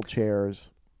 Mm-hmm. Metal chairs.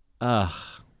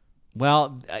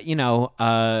 Well,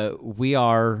 we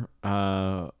are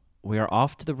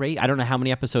off to the race. I don't know how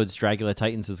many episodes Dragula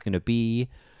Titans is going to be,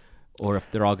 or if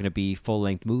they're all going to be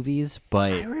full-length movies.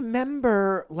 But I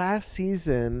remember last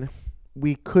season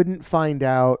we couldn't find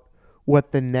out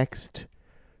what the next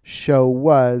show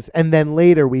was, and then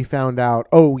later we found out.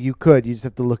 Oh, you could. You just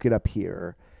have to look it up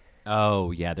here.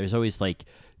 Oh yeah, there's always like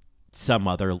some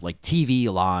other like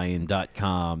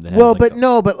tvline.com that well has,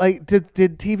 like, but like did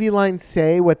TV Line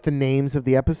say what the names of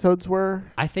the episodes were?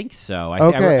 I think so.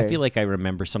 Okay. I feel like I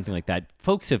remember something like that.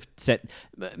 Folks have said,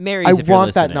 Mary, I if you're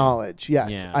want that listening. knowledge.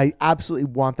 Yes, Yeah. I absolutely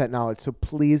want that knowledge. So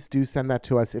please do send that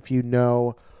to us if you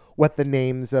know what the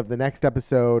names of the next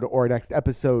episode or next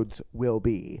episodes will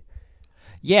be.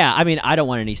 Yeah, I mean, I don't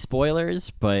want any spoilers,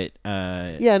 but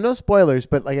yeah, no spoilers,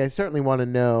 but like I certainly want to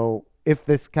know if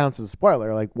this counts as a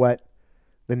spoiler, like what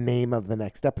the name of the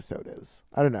next episode is.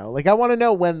 I don't know. Like I want to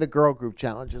know when the girl group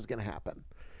challenge is going to happen.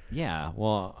 Yeah,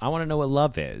 well, I want to know what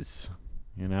love is,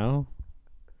 you know?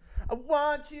 I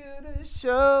want you to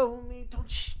show me.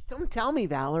 Don't tell me,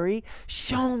 Valerie.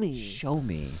 Show me. Show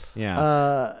me.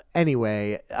 Yeah.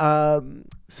 Anyway,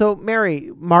 so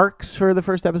Mary, marks for the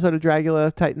first episode of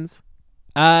Dragula Titans?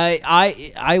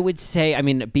 I would say, I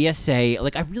mean, BSA,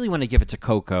 like, I really want to give it to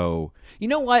Coco. You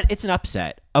know what? It's an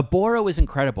upset. Abora was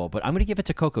incredible, but I'm going to give it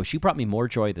to Coco. She brought me more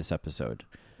joy this episode.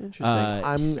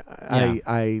 Interesting.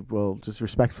 I will just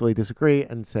respectfully disagree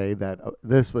and say that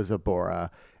this was Abora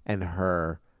and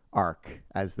her arc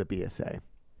as the BSA.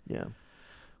 Yeah.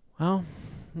 Well,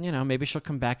 maybe she'll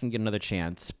come back and get another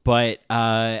chance. But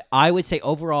I would say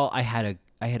overall, I had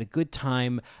a good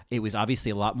time. It was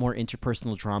obviously a lot more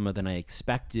interpersonal drama than I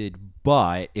expected,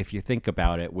 but if you think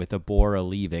about it, with Abora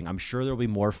leaving, I'm sure there'll be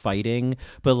more fighting,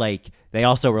 but like they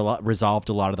also resolved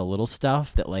a lot of the little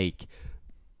stuff that like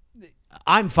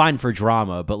I'm fine for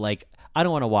drama, but like I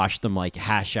don't want to watch them like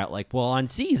hash out like, well, on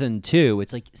season 2,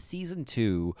 it's like season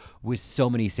 2 was so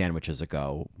many sandwiches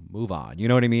ago. Move on. You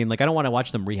know what I mean? Like I don't want to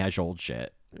watch them rehash old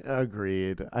shit.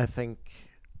 Agreed. I think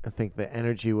the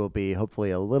energy will be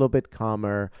hopefully a little bit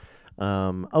calmer,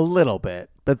 a little bit.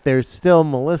 But there's still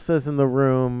Melissa's in the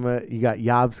room. You got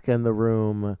Yovska in the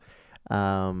room.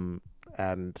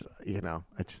 and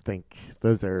I just think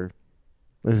those are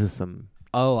some.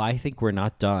 Oh, I think we're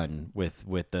not done with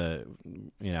the,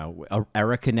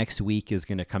 Erica next week is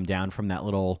going to come down from that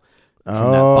little that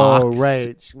box.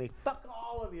 Right. She's gonna be, fuck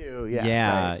all of you.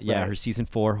 Yeah. Right. Her season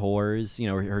 4 whores.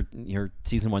 Her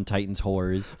season 1 Titans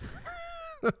whores.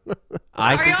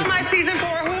 Are you on my season 4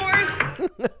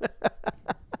 whores?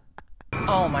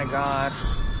 Oh my God.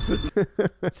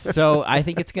 So I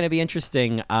think it's going to be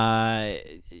interesting.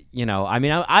 I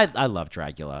love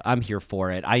Dragula. I'm here for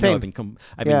it. I know I've been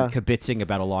kibitzing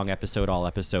about a long episode all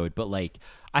episode, but like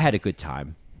I had a good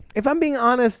time. If I'm being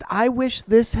honest, I wish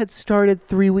this had started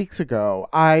 3 weeks ago.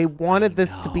 I wanted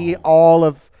this to be all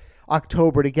of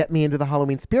October to get me into the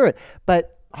Halloween spirit,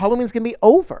 but Halloween's going to be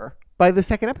over by the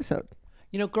second episode.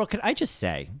 Girl, can I just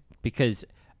say, because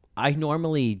I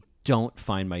normally don't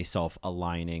find myself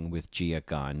aligning with Gia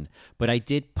Gunn, but I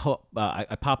did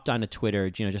I popped on a Twitter,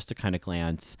 just to kind of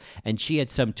glance, and she had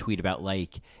some tweet about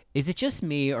like, is it just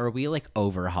me or are we like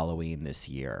over Halloween this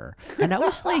year? And I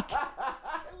was like,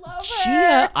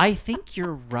 Gia, I think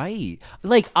you're right.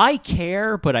 Like, I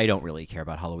care, but I don't really care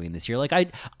about Halloween this year. Like,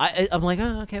 I'm like,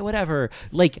 oh, okay, whatever.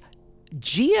 Like,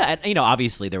 Gia, and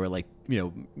obviously there were like,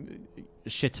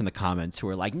 shits in the comments who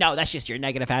are like, no, that's just your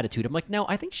negative attitude. I'm like, no,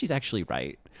 I think she's actually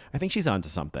right. I think she's onto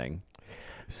something.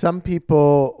 Some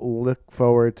people look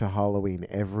forward to Halloween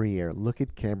every year. Look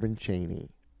at Cameron Chaney.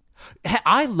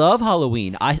 I love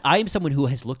Halloween. I am someone who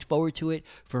has looked forward to it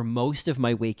for most of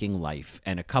my waking life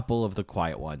and a couple of the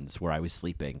quiet ones where I was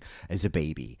sleeping as a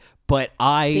baby. But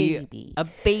a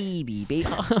baby.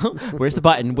 Where's the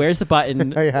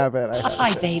button? I have it.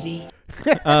 Hi, baby.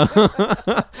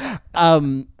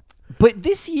 But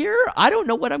this year, I don't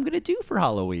know what I'm going to do for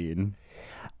Halloween.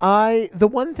 The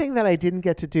one thing that I didn't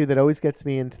get to do that always gets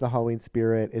me into the Halloween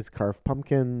spirit is carve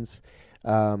pumpkins.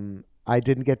 I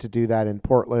didn't get to do that in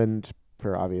Portland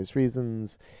for obvious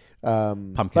reasons.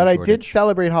 But I did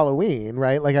celebrate Halloween,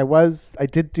 right? Like I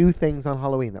did do things on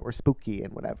Halloween that were spooky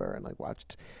and whatever, and like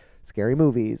watched scary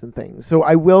movies and things. So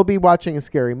I will be watching a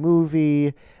scary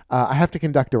movie. I have to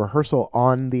conduct a rehearsal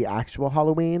on the actual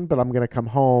Halloween, but I'm going to come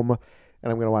home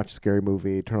and I'm going to watch a scary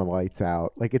movie, turn the lights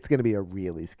out. Like, it's going to be a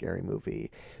really scary movie.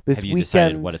 Have you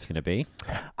decided what it's going to be?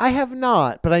 I have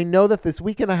not, but I know that this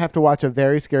weekend I have to watch a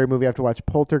very scary movie. I have to watch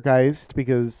Poltergeist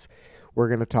because we're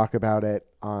going to talk about it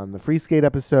on the Free Skate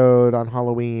episode on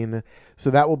Halloween. So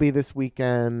that will be this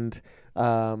weekend.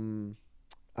 That'll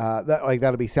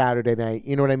be Saturday night.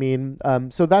 You know what I mean?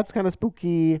 So that's kind of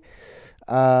spooky.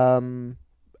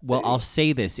 Well, I'll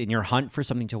say this. In your hunt for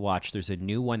something to watch, there's a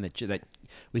new one that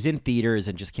was in theaters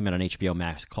and just came out on HBO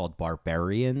Max called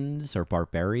Barbarian,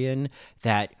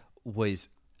 that was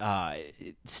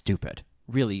stupid.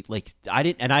 Really, like I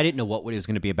didn't know what it was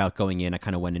going to be about going in. I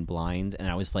kind of went in blind, and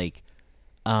I was like,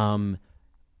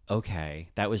 okay,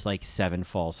 that was like 7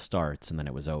 false starts, and then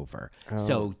it was over. Oh.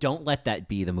 So don't let that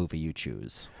be the movie you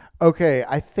choose. Okay,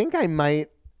 I think I might,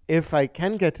 if I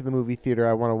can get to the movie theater,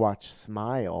 I want to watch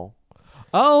Smile.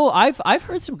 Oh, I've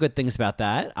heard some good things about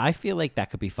that. I feel like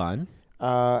that could be fun.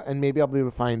 And maybe I'll be able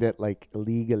to find it like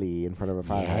illegally in front of a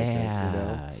fire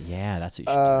hydrant. Yeah, that's what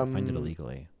you should do. Find it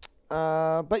illegally.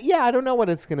 But yeah, I don't know what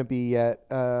it's gonna be yet.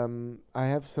 I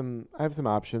have some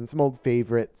options, some old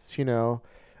favorites, and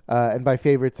by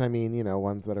favorites I mean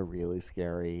ones that are really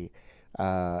scary.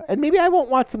 And maybe I won't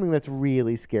watch something that's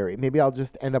really scary. Maybe I'll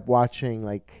just end up watching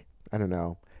like I don't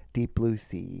know, Deep Blue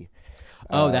Sea.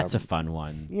 Oh, that's a fun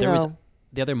one.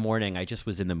 The other morning, I just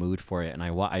was in the mood for it, and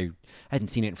I hadn't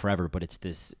seen it in forever, but it's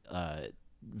this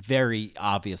very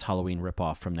obvious Halloween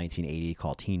ripoff from 1980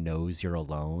 called He Knows You're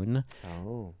Alone.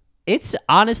 Oh. It's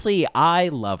honestly, I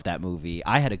love that movie.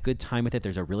 I had a good time with it.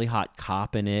 There's a really hot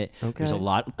cop in it. Okay. There's a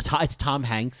lot. It's Tom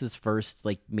Hanks' first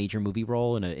like major movie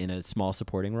role in a small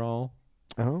supporting role.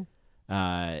 Oh.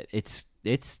 It's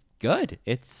good.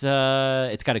 It's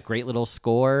got a great little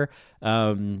score.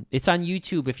 It's on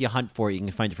YouTube. If you hunt for it, you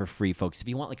can find it for free, folks. If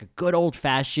you want like a good old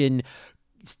fashioned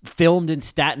filmed in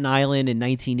Staten Island in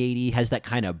 1980, has that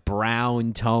kind of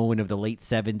brown tone of the late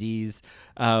 70s,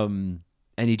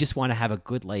 and you just want to have a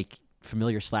good like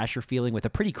familiar slasher feeling with a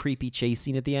pretty creepy chase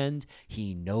scene at the end,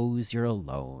 He Knows You're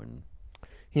Alone.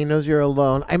 He Knows You're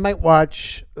Alone. I might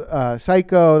watch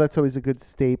Psycho. That's always a good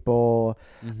staple.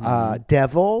 Mm-hmm.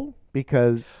 Devil,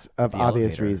 because of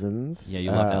obvious reasons. Yeah,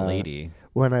 you love that lady.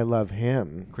 When I love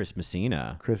him. Chris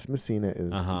Messina. Chris Messina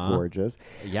is gorgeous.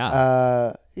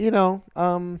 Yeah.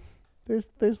 There's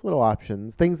little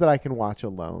options, things that I can watch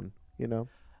alone,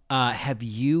 Have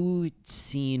you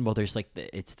seen, well, there's like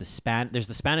there's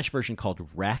the Spanish version called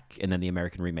Wreck, and then the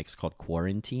American remake is called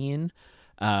Quarantine.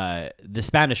 The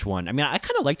Spanish one, I mean, I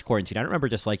kind of liked Quarantine. I don't remember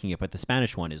disliking it, but the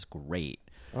Spanish one is great.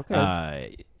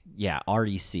 Okay. Yeah,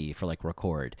 REC for like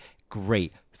record.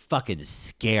 Great. Fucking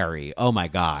scary. Oh my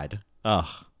God. Ugh.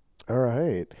 All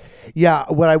right. Yeah,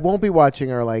 what I won't be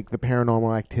watching are like the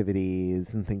Paranormal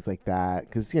Activities and things like that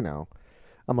because, you know,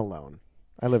 I'm alone.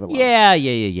 I live alone.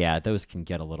 Yeah. Those can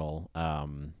get a little,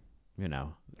 you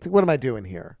know. It's like, what am I doing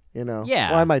here? You know?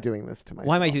 Yeah. Why am I doing this to myself?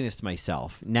 Why am I doing this to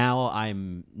myself? Now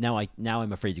I'm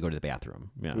afraid to go to the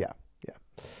bathroom. Yeah.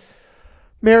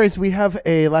 Marys, we have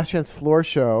a Last Chance Floor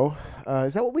show.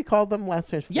 Is that what we call them?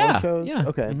 Last Chance Floor shows? Yeah.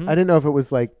 Okay. Mm-hmm. I didn't know if it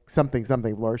was like something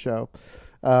floor show.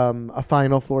 A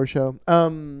final floor show.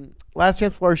 Last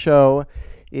Chance Floor show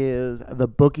is the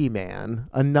Boogeyman,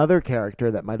 another character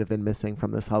that might have been missing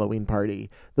from this Halloween party.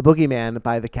 The Boogeyman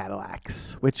by the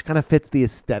Cadillacs, which kind of fits the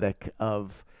aesthetic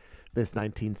of this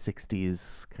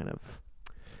 1960s kind of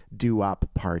doo-wop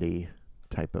party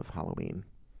type of Halloween.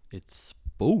 It's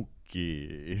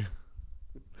spooky.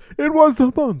 It was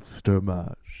the Monster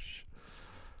Mash.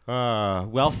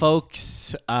 Well,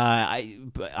 folks,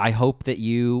 I hope that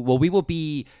we will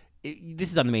be.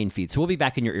 This is on the main feed, so we'll be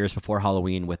back in your ears before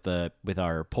Halloween with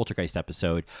our Poltergeist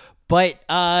episode. But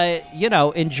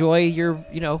enjoy your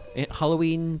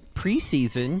Halloween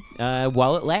preseason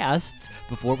while it lasts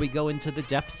before we go into the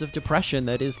depths of depression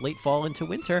that is late fall into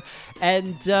winter.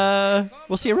 And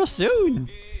we'll see you real soon.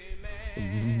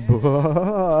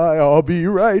 Bye. I'll be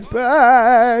right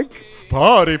back.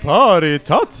 Party,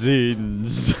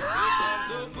 Totsins.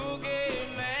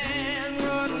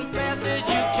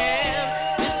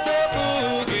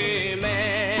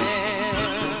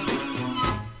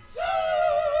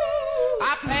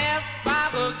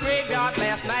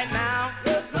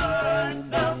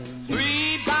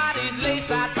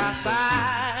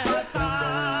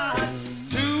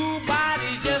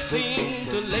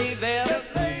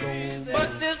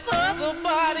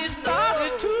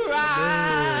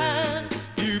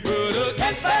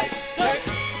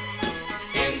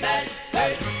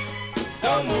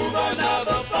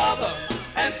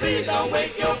 Please don't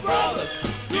wake your brothers.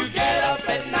 You get up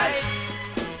at night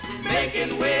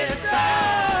making weird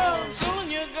sounds.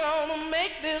 Soon you're gonna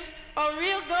make this a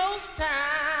real ghost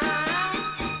town.